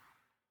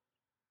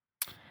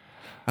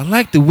 I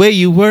like the way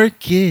you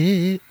work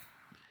it.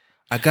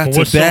 I got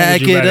to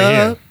bag it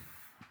up.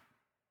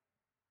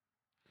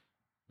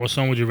 What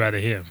song would you rather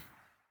hear?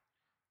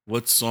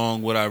 What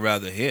song would I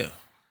rather hear?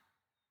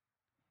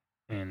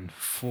 And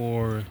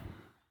 4,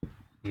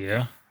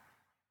 yeah.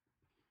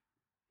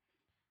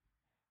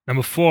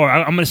 Number 4,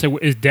 I'm going to say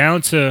it's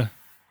down to.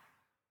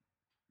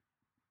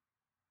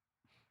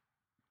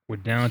 We're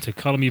down to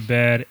Color Me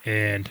Bad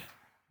and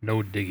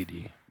No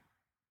Diggity.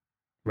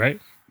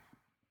 Right?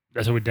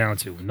 That's what we're down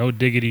to. No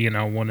Diggity and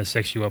I Want to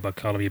Sex You Up by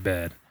Color Me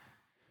Bad.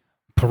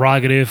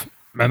 Prerogative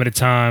Remember the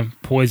time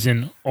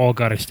Poison all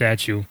got a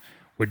statue.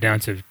 We're down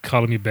to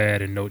Color Me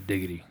Bad and No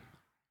Diggity.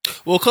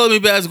 Well, Color Me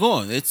Bad's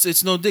gone.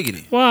 It's No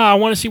Diggity. Well, I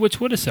want to see what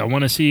Twitter said. I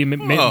want to see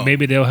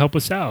maybe they'll help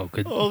us out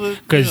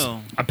because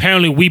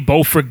apparently we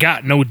both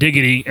forgot No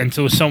Diggity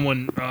until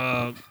someone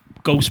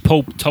Ghost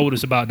Pope told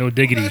us about No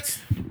Diggity.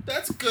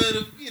 That's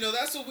good.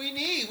 That's what we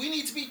need. We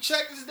need to be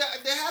checked.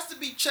 There has to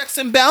be checks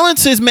and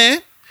balances,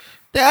 man.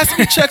 There has to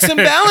be checks and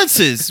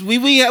balances. We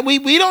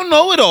don't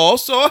know it all,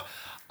 so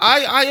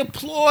I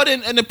applaud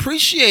and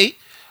appreciate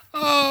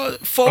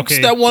folks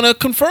that want to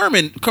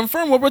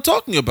confirm what we're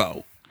talking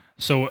about.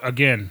 So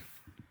again,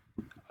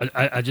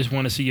 I just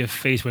want to see your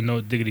face when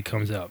No Diggity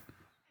comes up,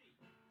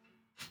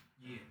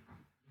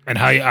 and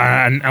how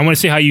I want to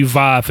see how you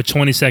vibe for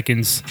 20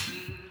 seconds.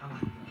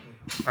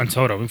 I'm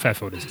told I'm fat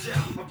for this.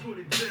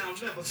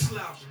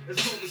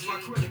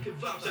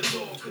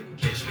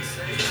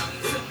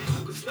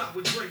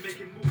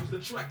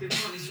 Attracting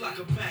honeys like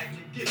a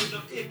magnet, giving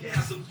up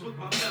orgasms with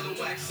my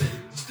mellow accent.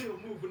 Still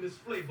moving this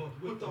flavor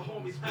with the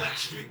homies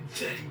Blackstreet and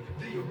Teddy,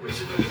 the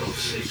original dope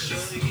shaker.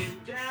 Shutting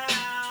it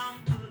down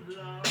to the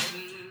law.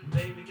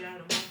 Baby got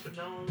him open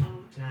all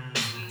the time.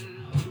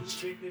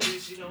 Strictly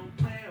bitch, you don't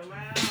play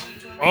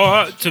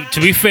around.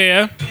 To be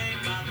fair,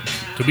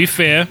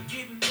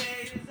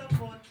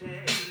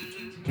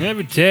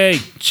 every day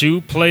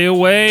you play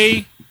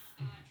away.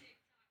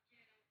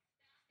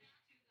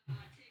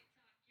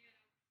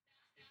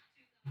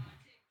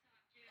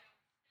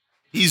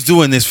 He's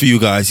doing this for you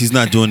guys. He's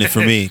not doing it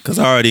for me because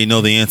I already know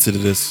the answer to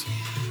this.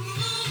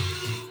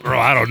 Bro,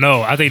 I don't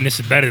know. I think this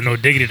is better than No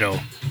Diggity, though.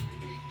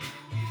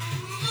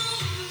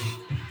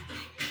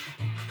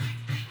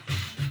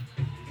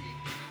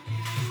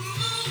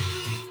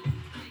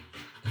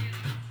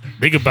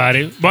 Think about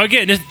it. But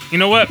again, you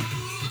know what?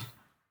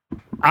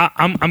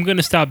 I'm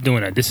gonna stop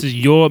doing that. This is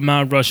your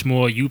Mount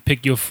Rushmore. You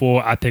pick your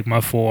 4. I pick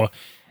my 4,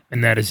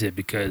 and that is it.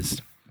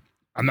 Because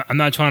I'm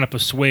not trying to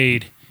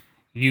persuade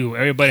you.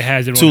 Everybody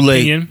has their own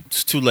opinion.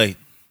 It's too late.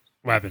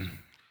 What happened?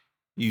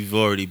 You've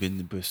already been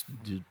the best.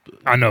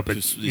 I know, but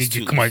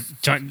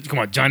come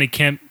on, Johnny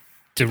Kemp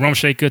to Rum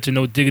Shaker to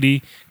No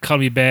Diggity, Color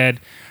Me Bad.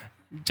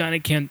 Johnny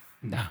Kemp,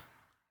 nah.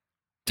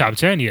 Top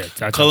 10, yeah.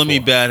 Color Me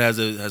Bad has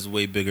a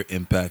way bigger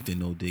impact than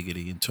No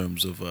Diggity in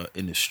terms of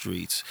in the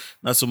streets.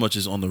 Not so much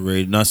as on the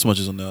radio. Not so much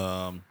as on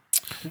the.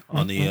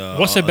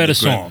 What's a better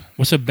song?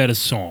 What's a better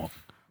song?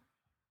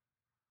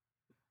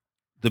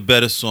 The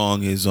better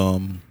song is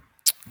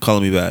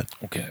Color Me Bad.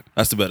 Okay.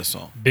 That's the better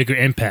song. Bigger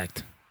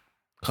impact.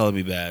 Color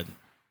Me Bad.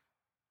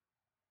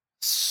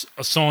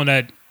 A song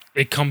that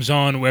it comes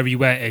on wherever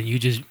you at and you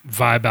just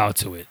vibe out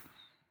to it.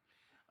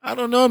 I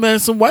don't know, man.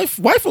 Some white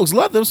folks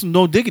love them some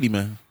No Diggity,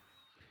 man.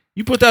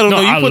 You put that on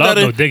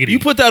No Diggity. You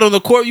put that on the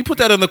corporate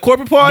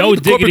party, No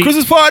the corporate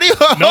Christmas party.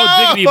 No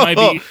Diggity might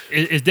be.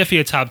 It's definitely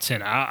a top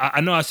 10.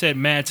 I know I said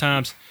mad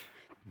times.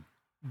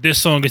 This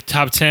song is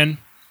top 10,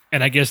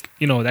 and I guess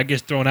that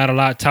gets thrown out a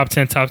lot. Top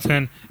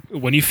 10.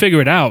 When you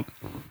figure it out,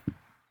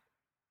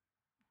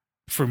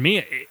 for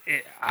me,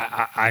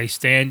 I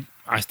stand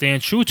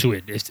true to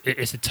it.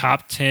 It's a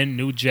top 10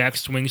 New Jack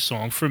Swing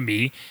song for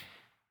me,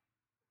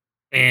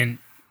 and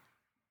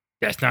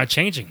that's not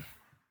changing.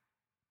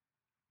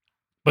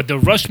 But the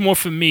Rushmore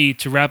for me,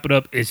 to wrap it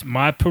up, is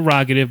My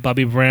Prerogative,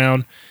 Bobby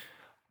Brown,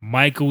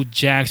 Michael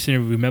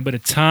Jackson, Remember the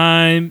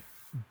Time,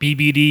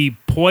 BBD,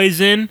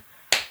 Poison,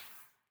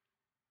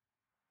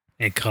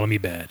 and Color Me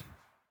Bad.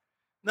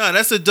 No,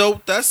 that's a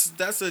dope list.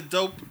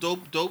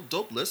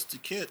 You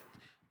can't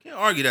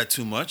argue that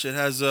too much. It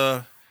has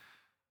the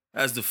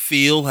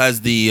feel,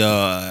 has the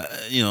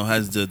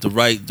has the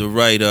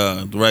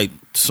right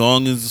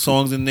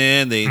songs in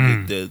there.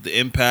 The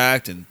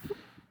impact, and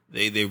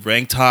they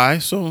ranked high.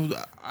 So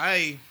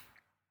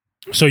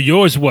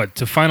yours, what?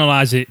 To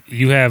finalize it,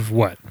 you have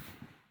what?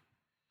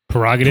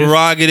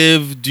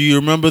 Prerogative. Do you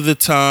remember the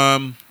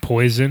time?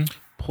 Poison,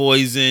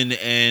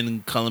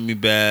 and Color Me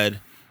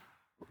Bad.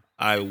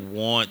 I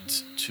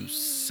want to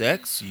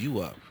sex you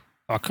up.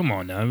 Oh, come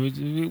on now.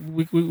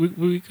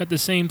 We got the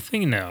same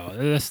thing now.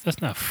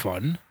 That's not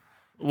fun.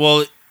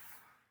 Well,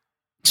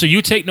 so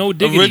you take No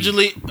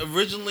Diggity.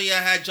 Originally,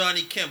 I had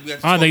Johnny Kemp. We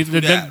had to talk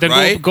through that,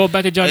 right? Go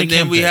back to Johnny Kemp.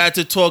 And then we had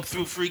to talk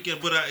through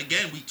freaking. But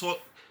again,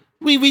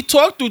 we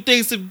talked through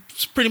things to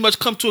pretty much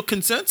come to a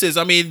consensus.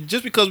 I mean,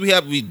 just because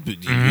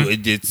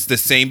it's the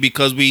same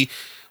because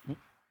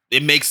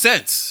it makes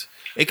sense.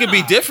 It could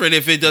be different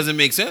if it doesn't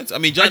make sense. I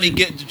mean, Johnny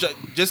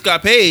just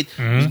got paid.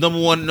 His number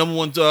one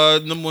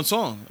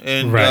song,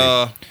 and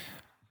right.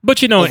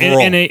 But in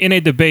a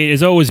debate,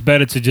 it's always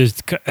better to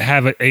just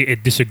have a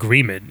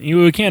disagreement.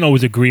 We can't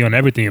always agree on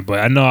everything.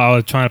 But I know I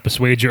was trying to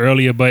persuade you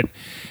earlier. But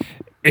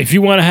if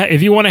you want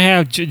to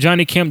have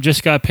Johnny Kemp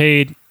just got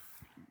paid,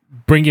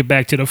 bring it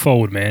back to the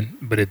fold, man.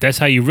 But if that's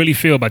how you really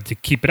feel about to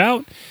keep it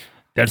out,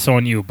 that's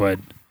on you. But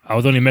I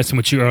was only messing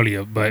with you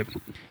earlier, but.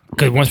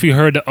 Because once we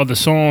heard the other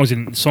songs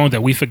and songs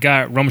that we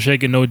forgot, Rum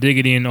Shaker, No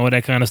Diggity, and all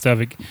that kind of stuff,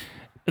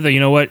 you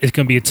know what? It's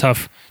going to be a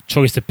tough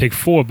choice to pick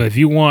 4. But if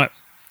you want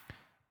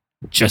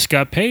Just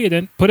Got Paid,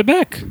 then put it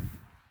back.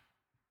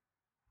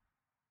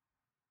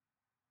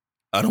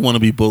 I don't want to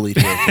be bullied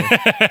here.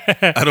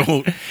 Okay?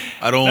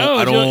 I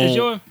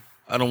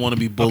don't want to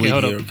be bullied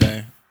here.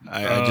 Okay.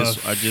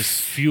 I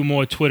just. Few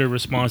more Twitter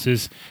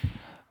responses.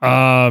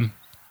 Get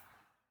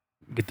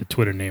the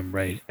Twitter name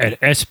right. At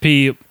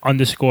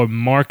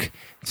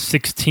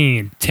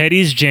SP_Mark16.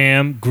 Teddy's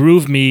Jam,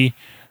 Groove Me,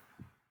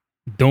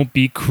 Don't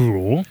Be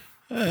Cruel.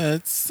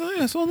 It's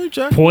all New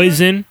Jack.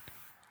 Poison,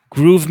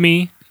 Groove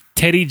Me,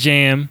 Teddy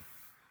Jam,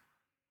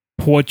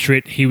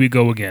 Portrait, Here We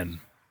Go Again.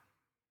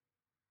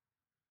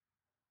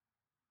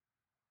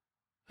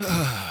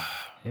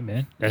 Hey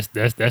man, that's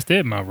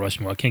it, Mount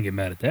Rushmore. I can't get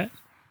mad at that.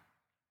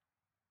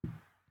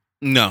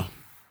 No.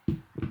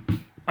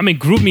 I mean,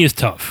 Groove Me is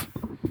tough.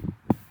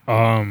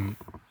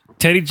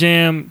 Teddy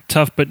Jam,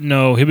 tough, but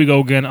no. Here We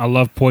Go Again. I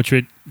love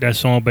Portrait, that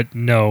song, but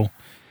no.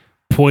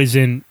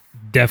 Poison,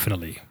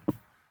 definitely.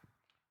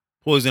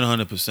 Poison,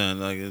 100%.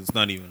 Like it's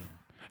not even.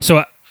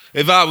 So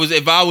if I was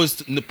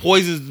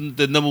Poison's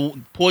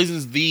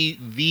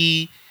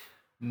the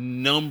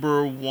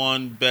number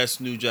one best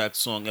New Jack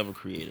song ever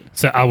created.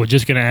 So I was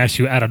just gonna ask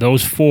you, out of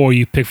those four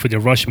you picked for the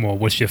Rushmore,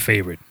 what's your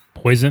favorite?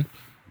 Poison?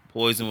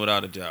 Poison,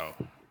 without a doubt.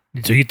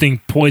 So you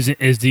think Poison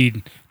is the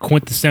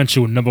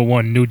quintessential number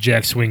one New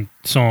Jack Swing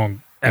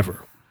song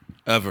ever?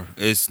 Ever.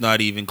 It's not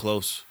even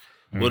close.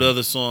 What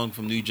other song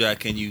from New Jack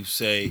can you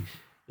say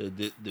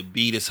the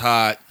beat is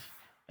hot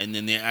and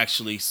then they're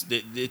actually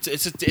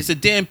it's a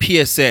damn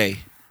PSA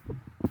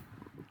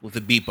with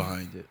a beat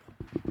behind it.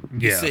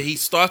 Yeah. So he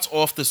starts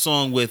off the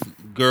song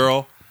with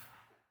 "Girl,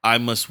 I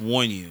must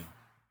warn you."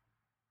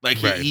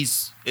 Like Right.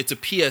 it's a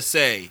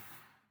PSA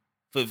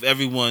for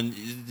everyone.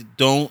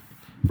 Don't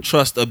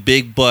trust a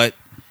big butt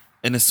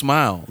and a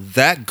smile.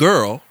 That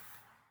girl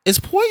is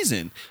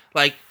Poison.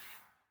 Like,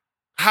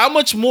 how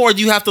much more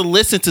do you have to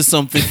listen to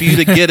something for you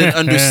to get an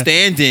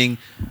understanding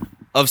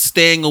of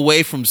staying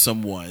away from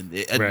someone?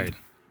 Right.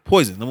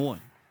 Poison, number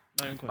one.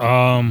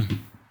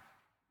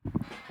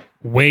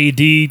 Wade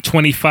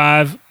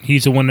D25,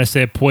 he's the one that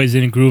said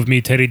Poison, Groove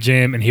Me, Teddy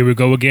Jam, and Here We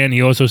Go Again. He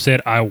also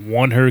said, I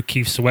want her,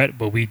 Keith Sweat,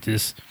 but we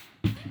just,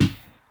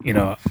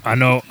 I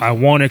know I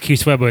want her, Keith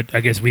Sweat, but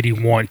I guess we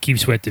didn't want Keith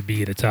Sweat to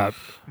be at the top.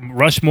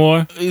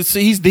 Rushmore. He's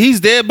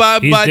there by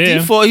there.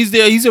 default. He's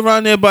there. He's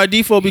around there by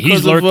default because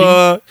He's lurking.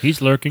 of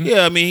He's lurking.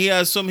 Yeah, I mean he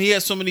has so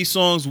many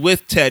songs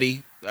with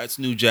Teddy. That's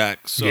New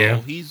Jack. So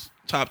Yeah. he's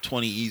top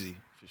 20 easy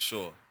for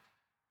sure.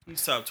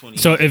 He's top 20.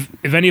 So easy.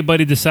 if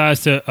anybody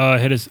decides to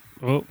hit us,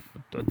 do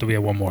we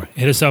have one more?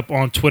 Hit us up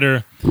on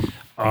Twitter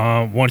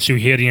once you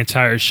hear the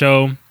entire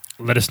show.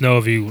 Let us know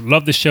if you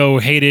love the show,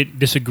 hate it,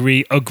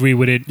 disagree, agree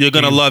with it. You're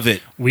gonna love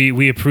it.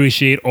 We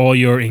appreciate all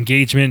your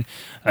engagement.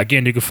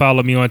 Again, you can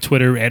follow me on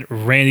Twitter at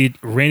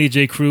Randy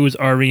J Cruz,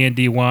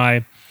 RENDY,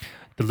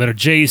 the letter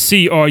J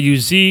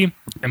CRUZ,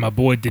 and my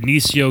boy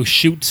Denicio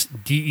Shoots,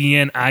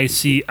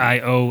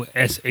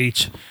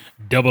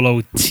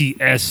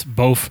 DENICIOSHOOTS,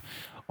 both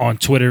on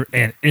Twitter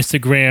and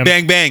Instagram.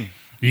 Bang bang.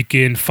 You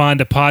can find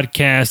the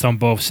podcast on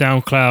both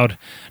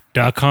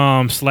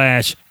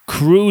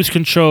SoundCloud.com/Cruise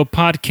Control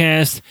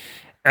Podcast,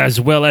 as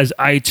well as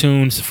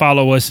iTunes.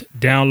 Follow us,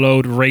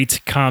 download,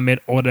 rate,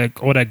 comment, all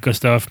that good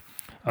stuff.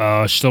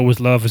 Show us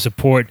love and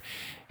support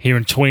here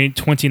in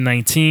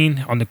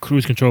 2019 on the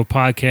Cruise Control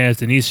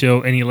Podcast.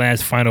 Denicio, any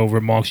last final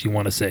remarks you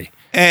want to say?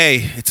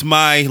 Hey, it's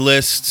my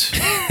list.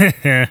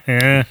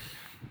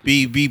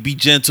 Be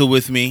gentle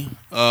with me.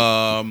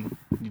 You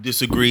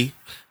disagree?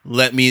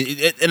 Let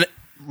me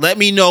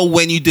know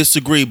when you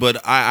disagree, but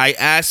I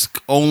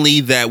ask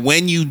only that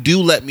when you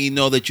do let me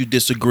know that you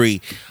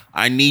disagree,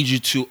 I need you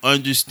to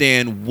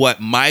understand what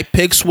my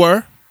picks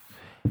were,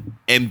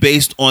 and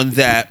based on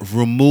that,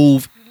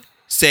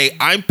 say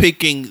I'm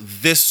picking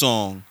this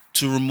song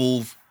to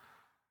remove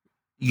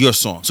your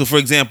song. So for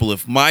example,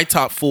 if my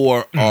top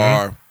four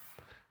are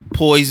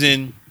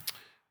Poison,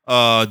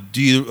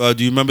 do you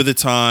remember the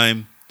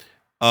time,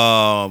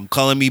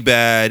 Calling Me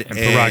Bad,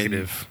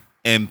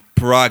 and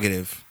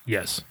Prerogative.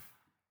 Yes.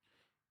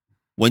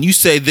 When you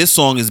say this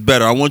song is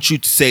better, I want you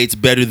to say it's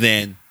better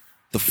than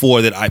the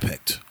four that I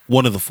picked.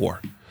 One of the four,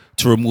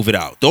 to remove it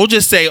out. Don't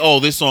just say, oh,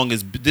 this song.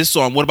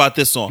 What about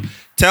this song?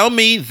 Tell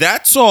me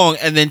that song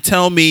and then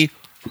tell me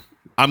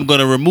I'm going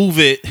to remove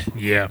it.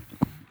 Yeah.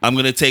 I'm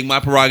going to take My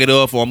Prerogative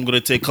off, or I'm going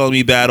to take Calling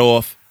Me Bad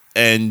off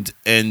and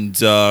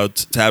to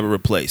have it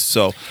replaced.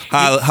 So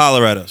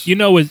holler at us. You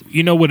know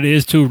what it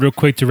is too, real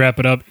quick to wrap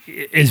it up.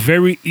 It's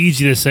very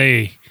easy to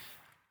say,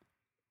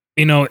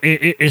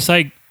 it's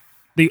like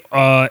the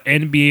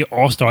NBA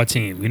All-Star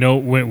team.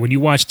 When you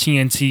watch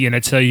TNT and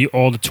they tell you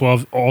all the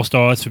 12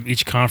 All-Stars from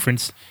each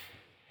conference,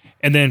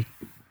 and then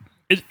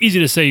it's easy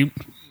to say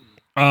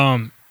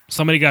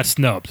somebody got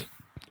snubbed,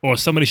 or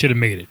somebody should have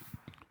made it,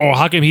 or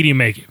how come he didn't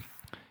make it?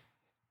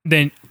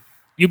 Then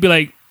you'd be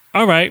like,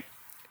 all right,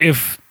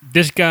 if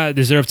this guy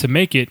deserved to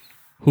make it,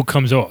 who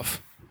comes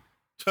off?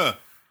 Huh.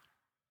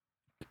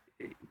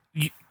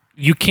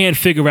 You can't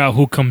figure out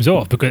who comes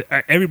off, because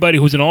everybody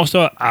who's an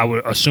all-star, I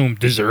would assume,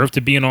 deserved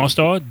to be an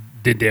all-star,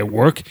 did their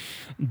work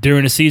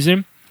during the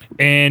season,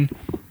 and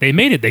they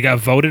made it. They got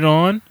voted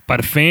on by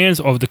the fans,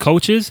 of the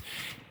coaches,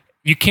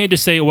 you can't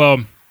just say,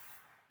 well,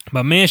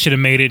 my man should have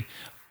made it,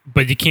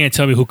 but you can't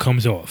tell me who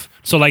comes off.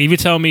 So, like, if you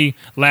tell me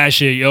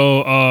last year,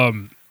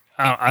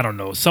 I don't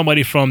know,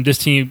 somebody from this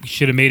team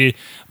should have made it,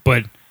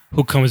 but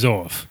who comes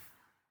off?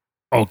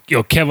 Oh,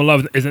 Kevin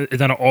Love is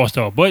not an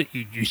all-star, but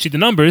you see the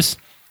numbers,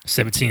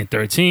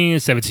 17-13,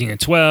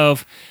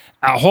 17-12.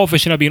 Al Horford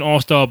should not be an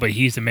all-star, but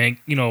he's the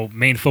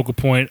main focal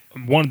point,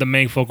 one of the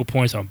main focal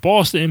points on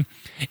Boston.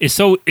 It's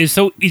so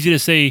easy to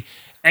say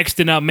X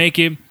did not make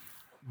it,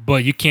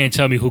 but you can't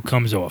tell me who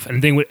comes off.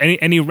 And then with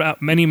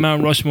any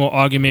Mount Rushmore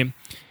argument,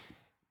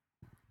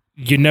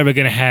 you're never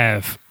gonna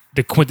have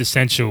the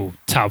quintessential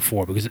top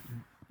four because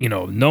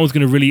no one's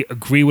gonna really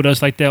agree with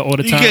us like that all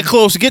the time. You get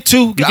close, get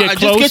two. Get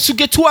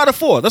 2 out of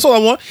 4. That's all I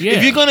want. Yeah.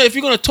 If you're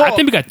gonna talk, I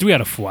think we got 3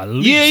 out of 4. At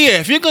least. Yeah.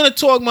 If you're gonna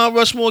talk Mount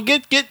Rushmore,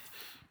 get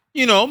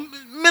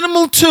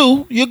minimum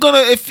 2. You're gonna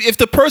if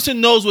the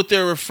person knows what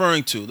they're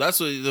referring to. That's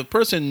what the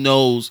person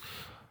knows.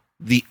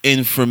 The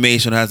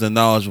information, has the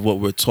knowledge of what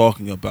we're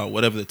talking about,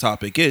 whatever the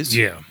topic is.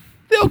 Yeah,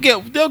 they'll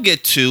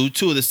get 2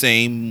 of the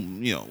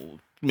same.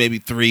 Maybe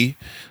 3.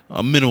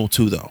 Minimal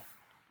 2 though.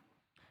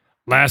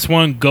 Last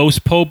one,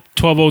 Ghost Pope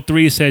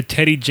 1203 said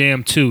Teddy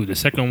Jam 2. The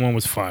second one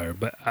was fire,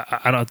 but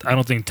I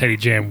don't think Teddy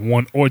Jam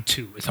 1 or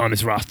 2 is on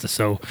this roster.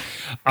 So,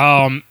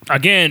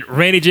 again,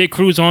 Randy J.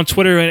 Cruz on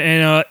Twitter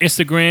and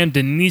Instagram.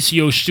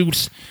 Denicio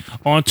Shoots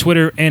on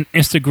Twitter and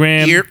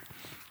Instagram. Yep.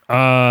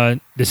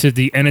 This is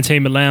the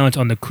Entertainment Lounge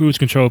on the Cruise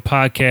Control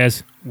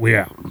Podcast. We're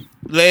out.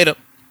 Later.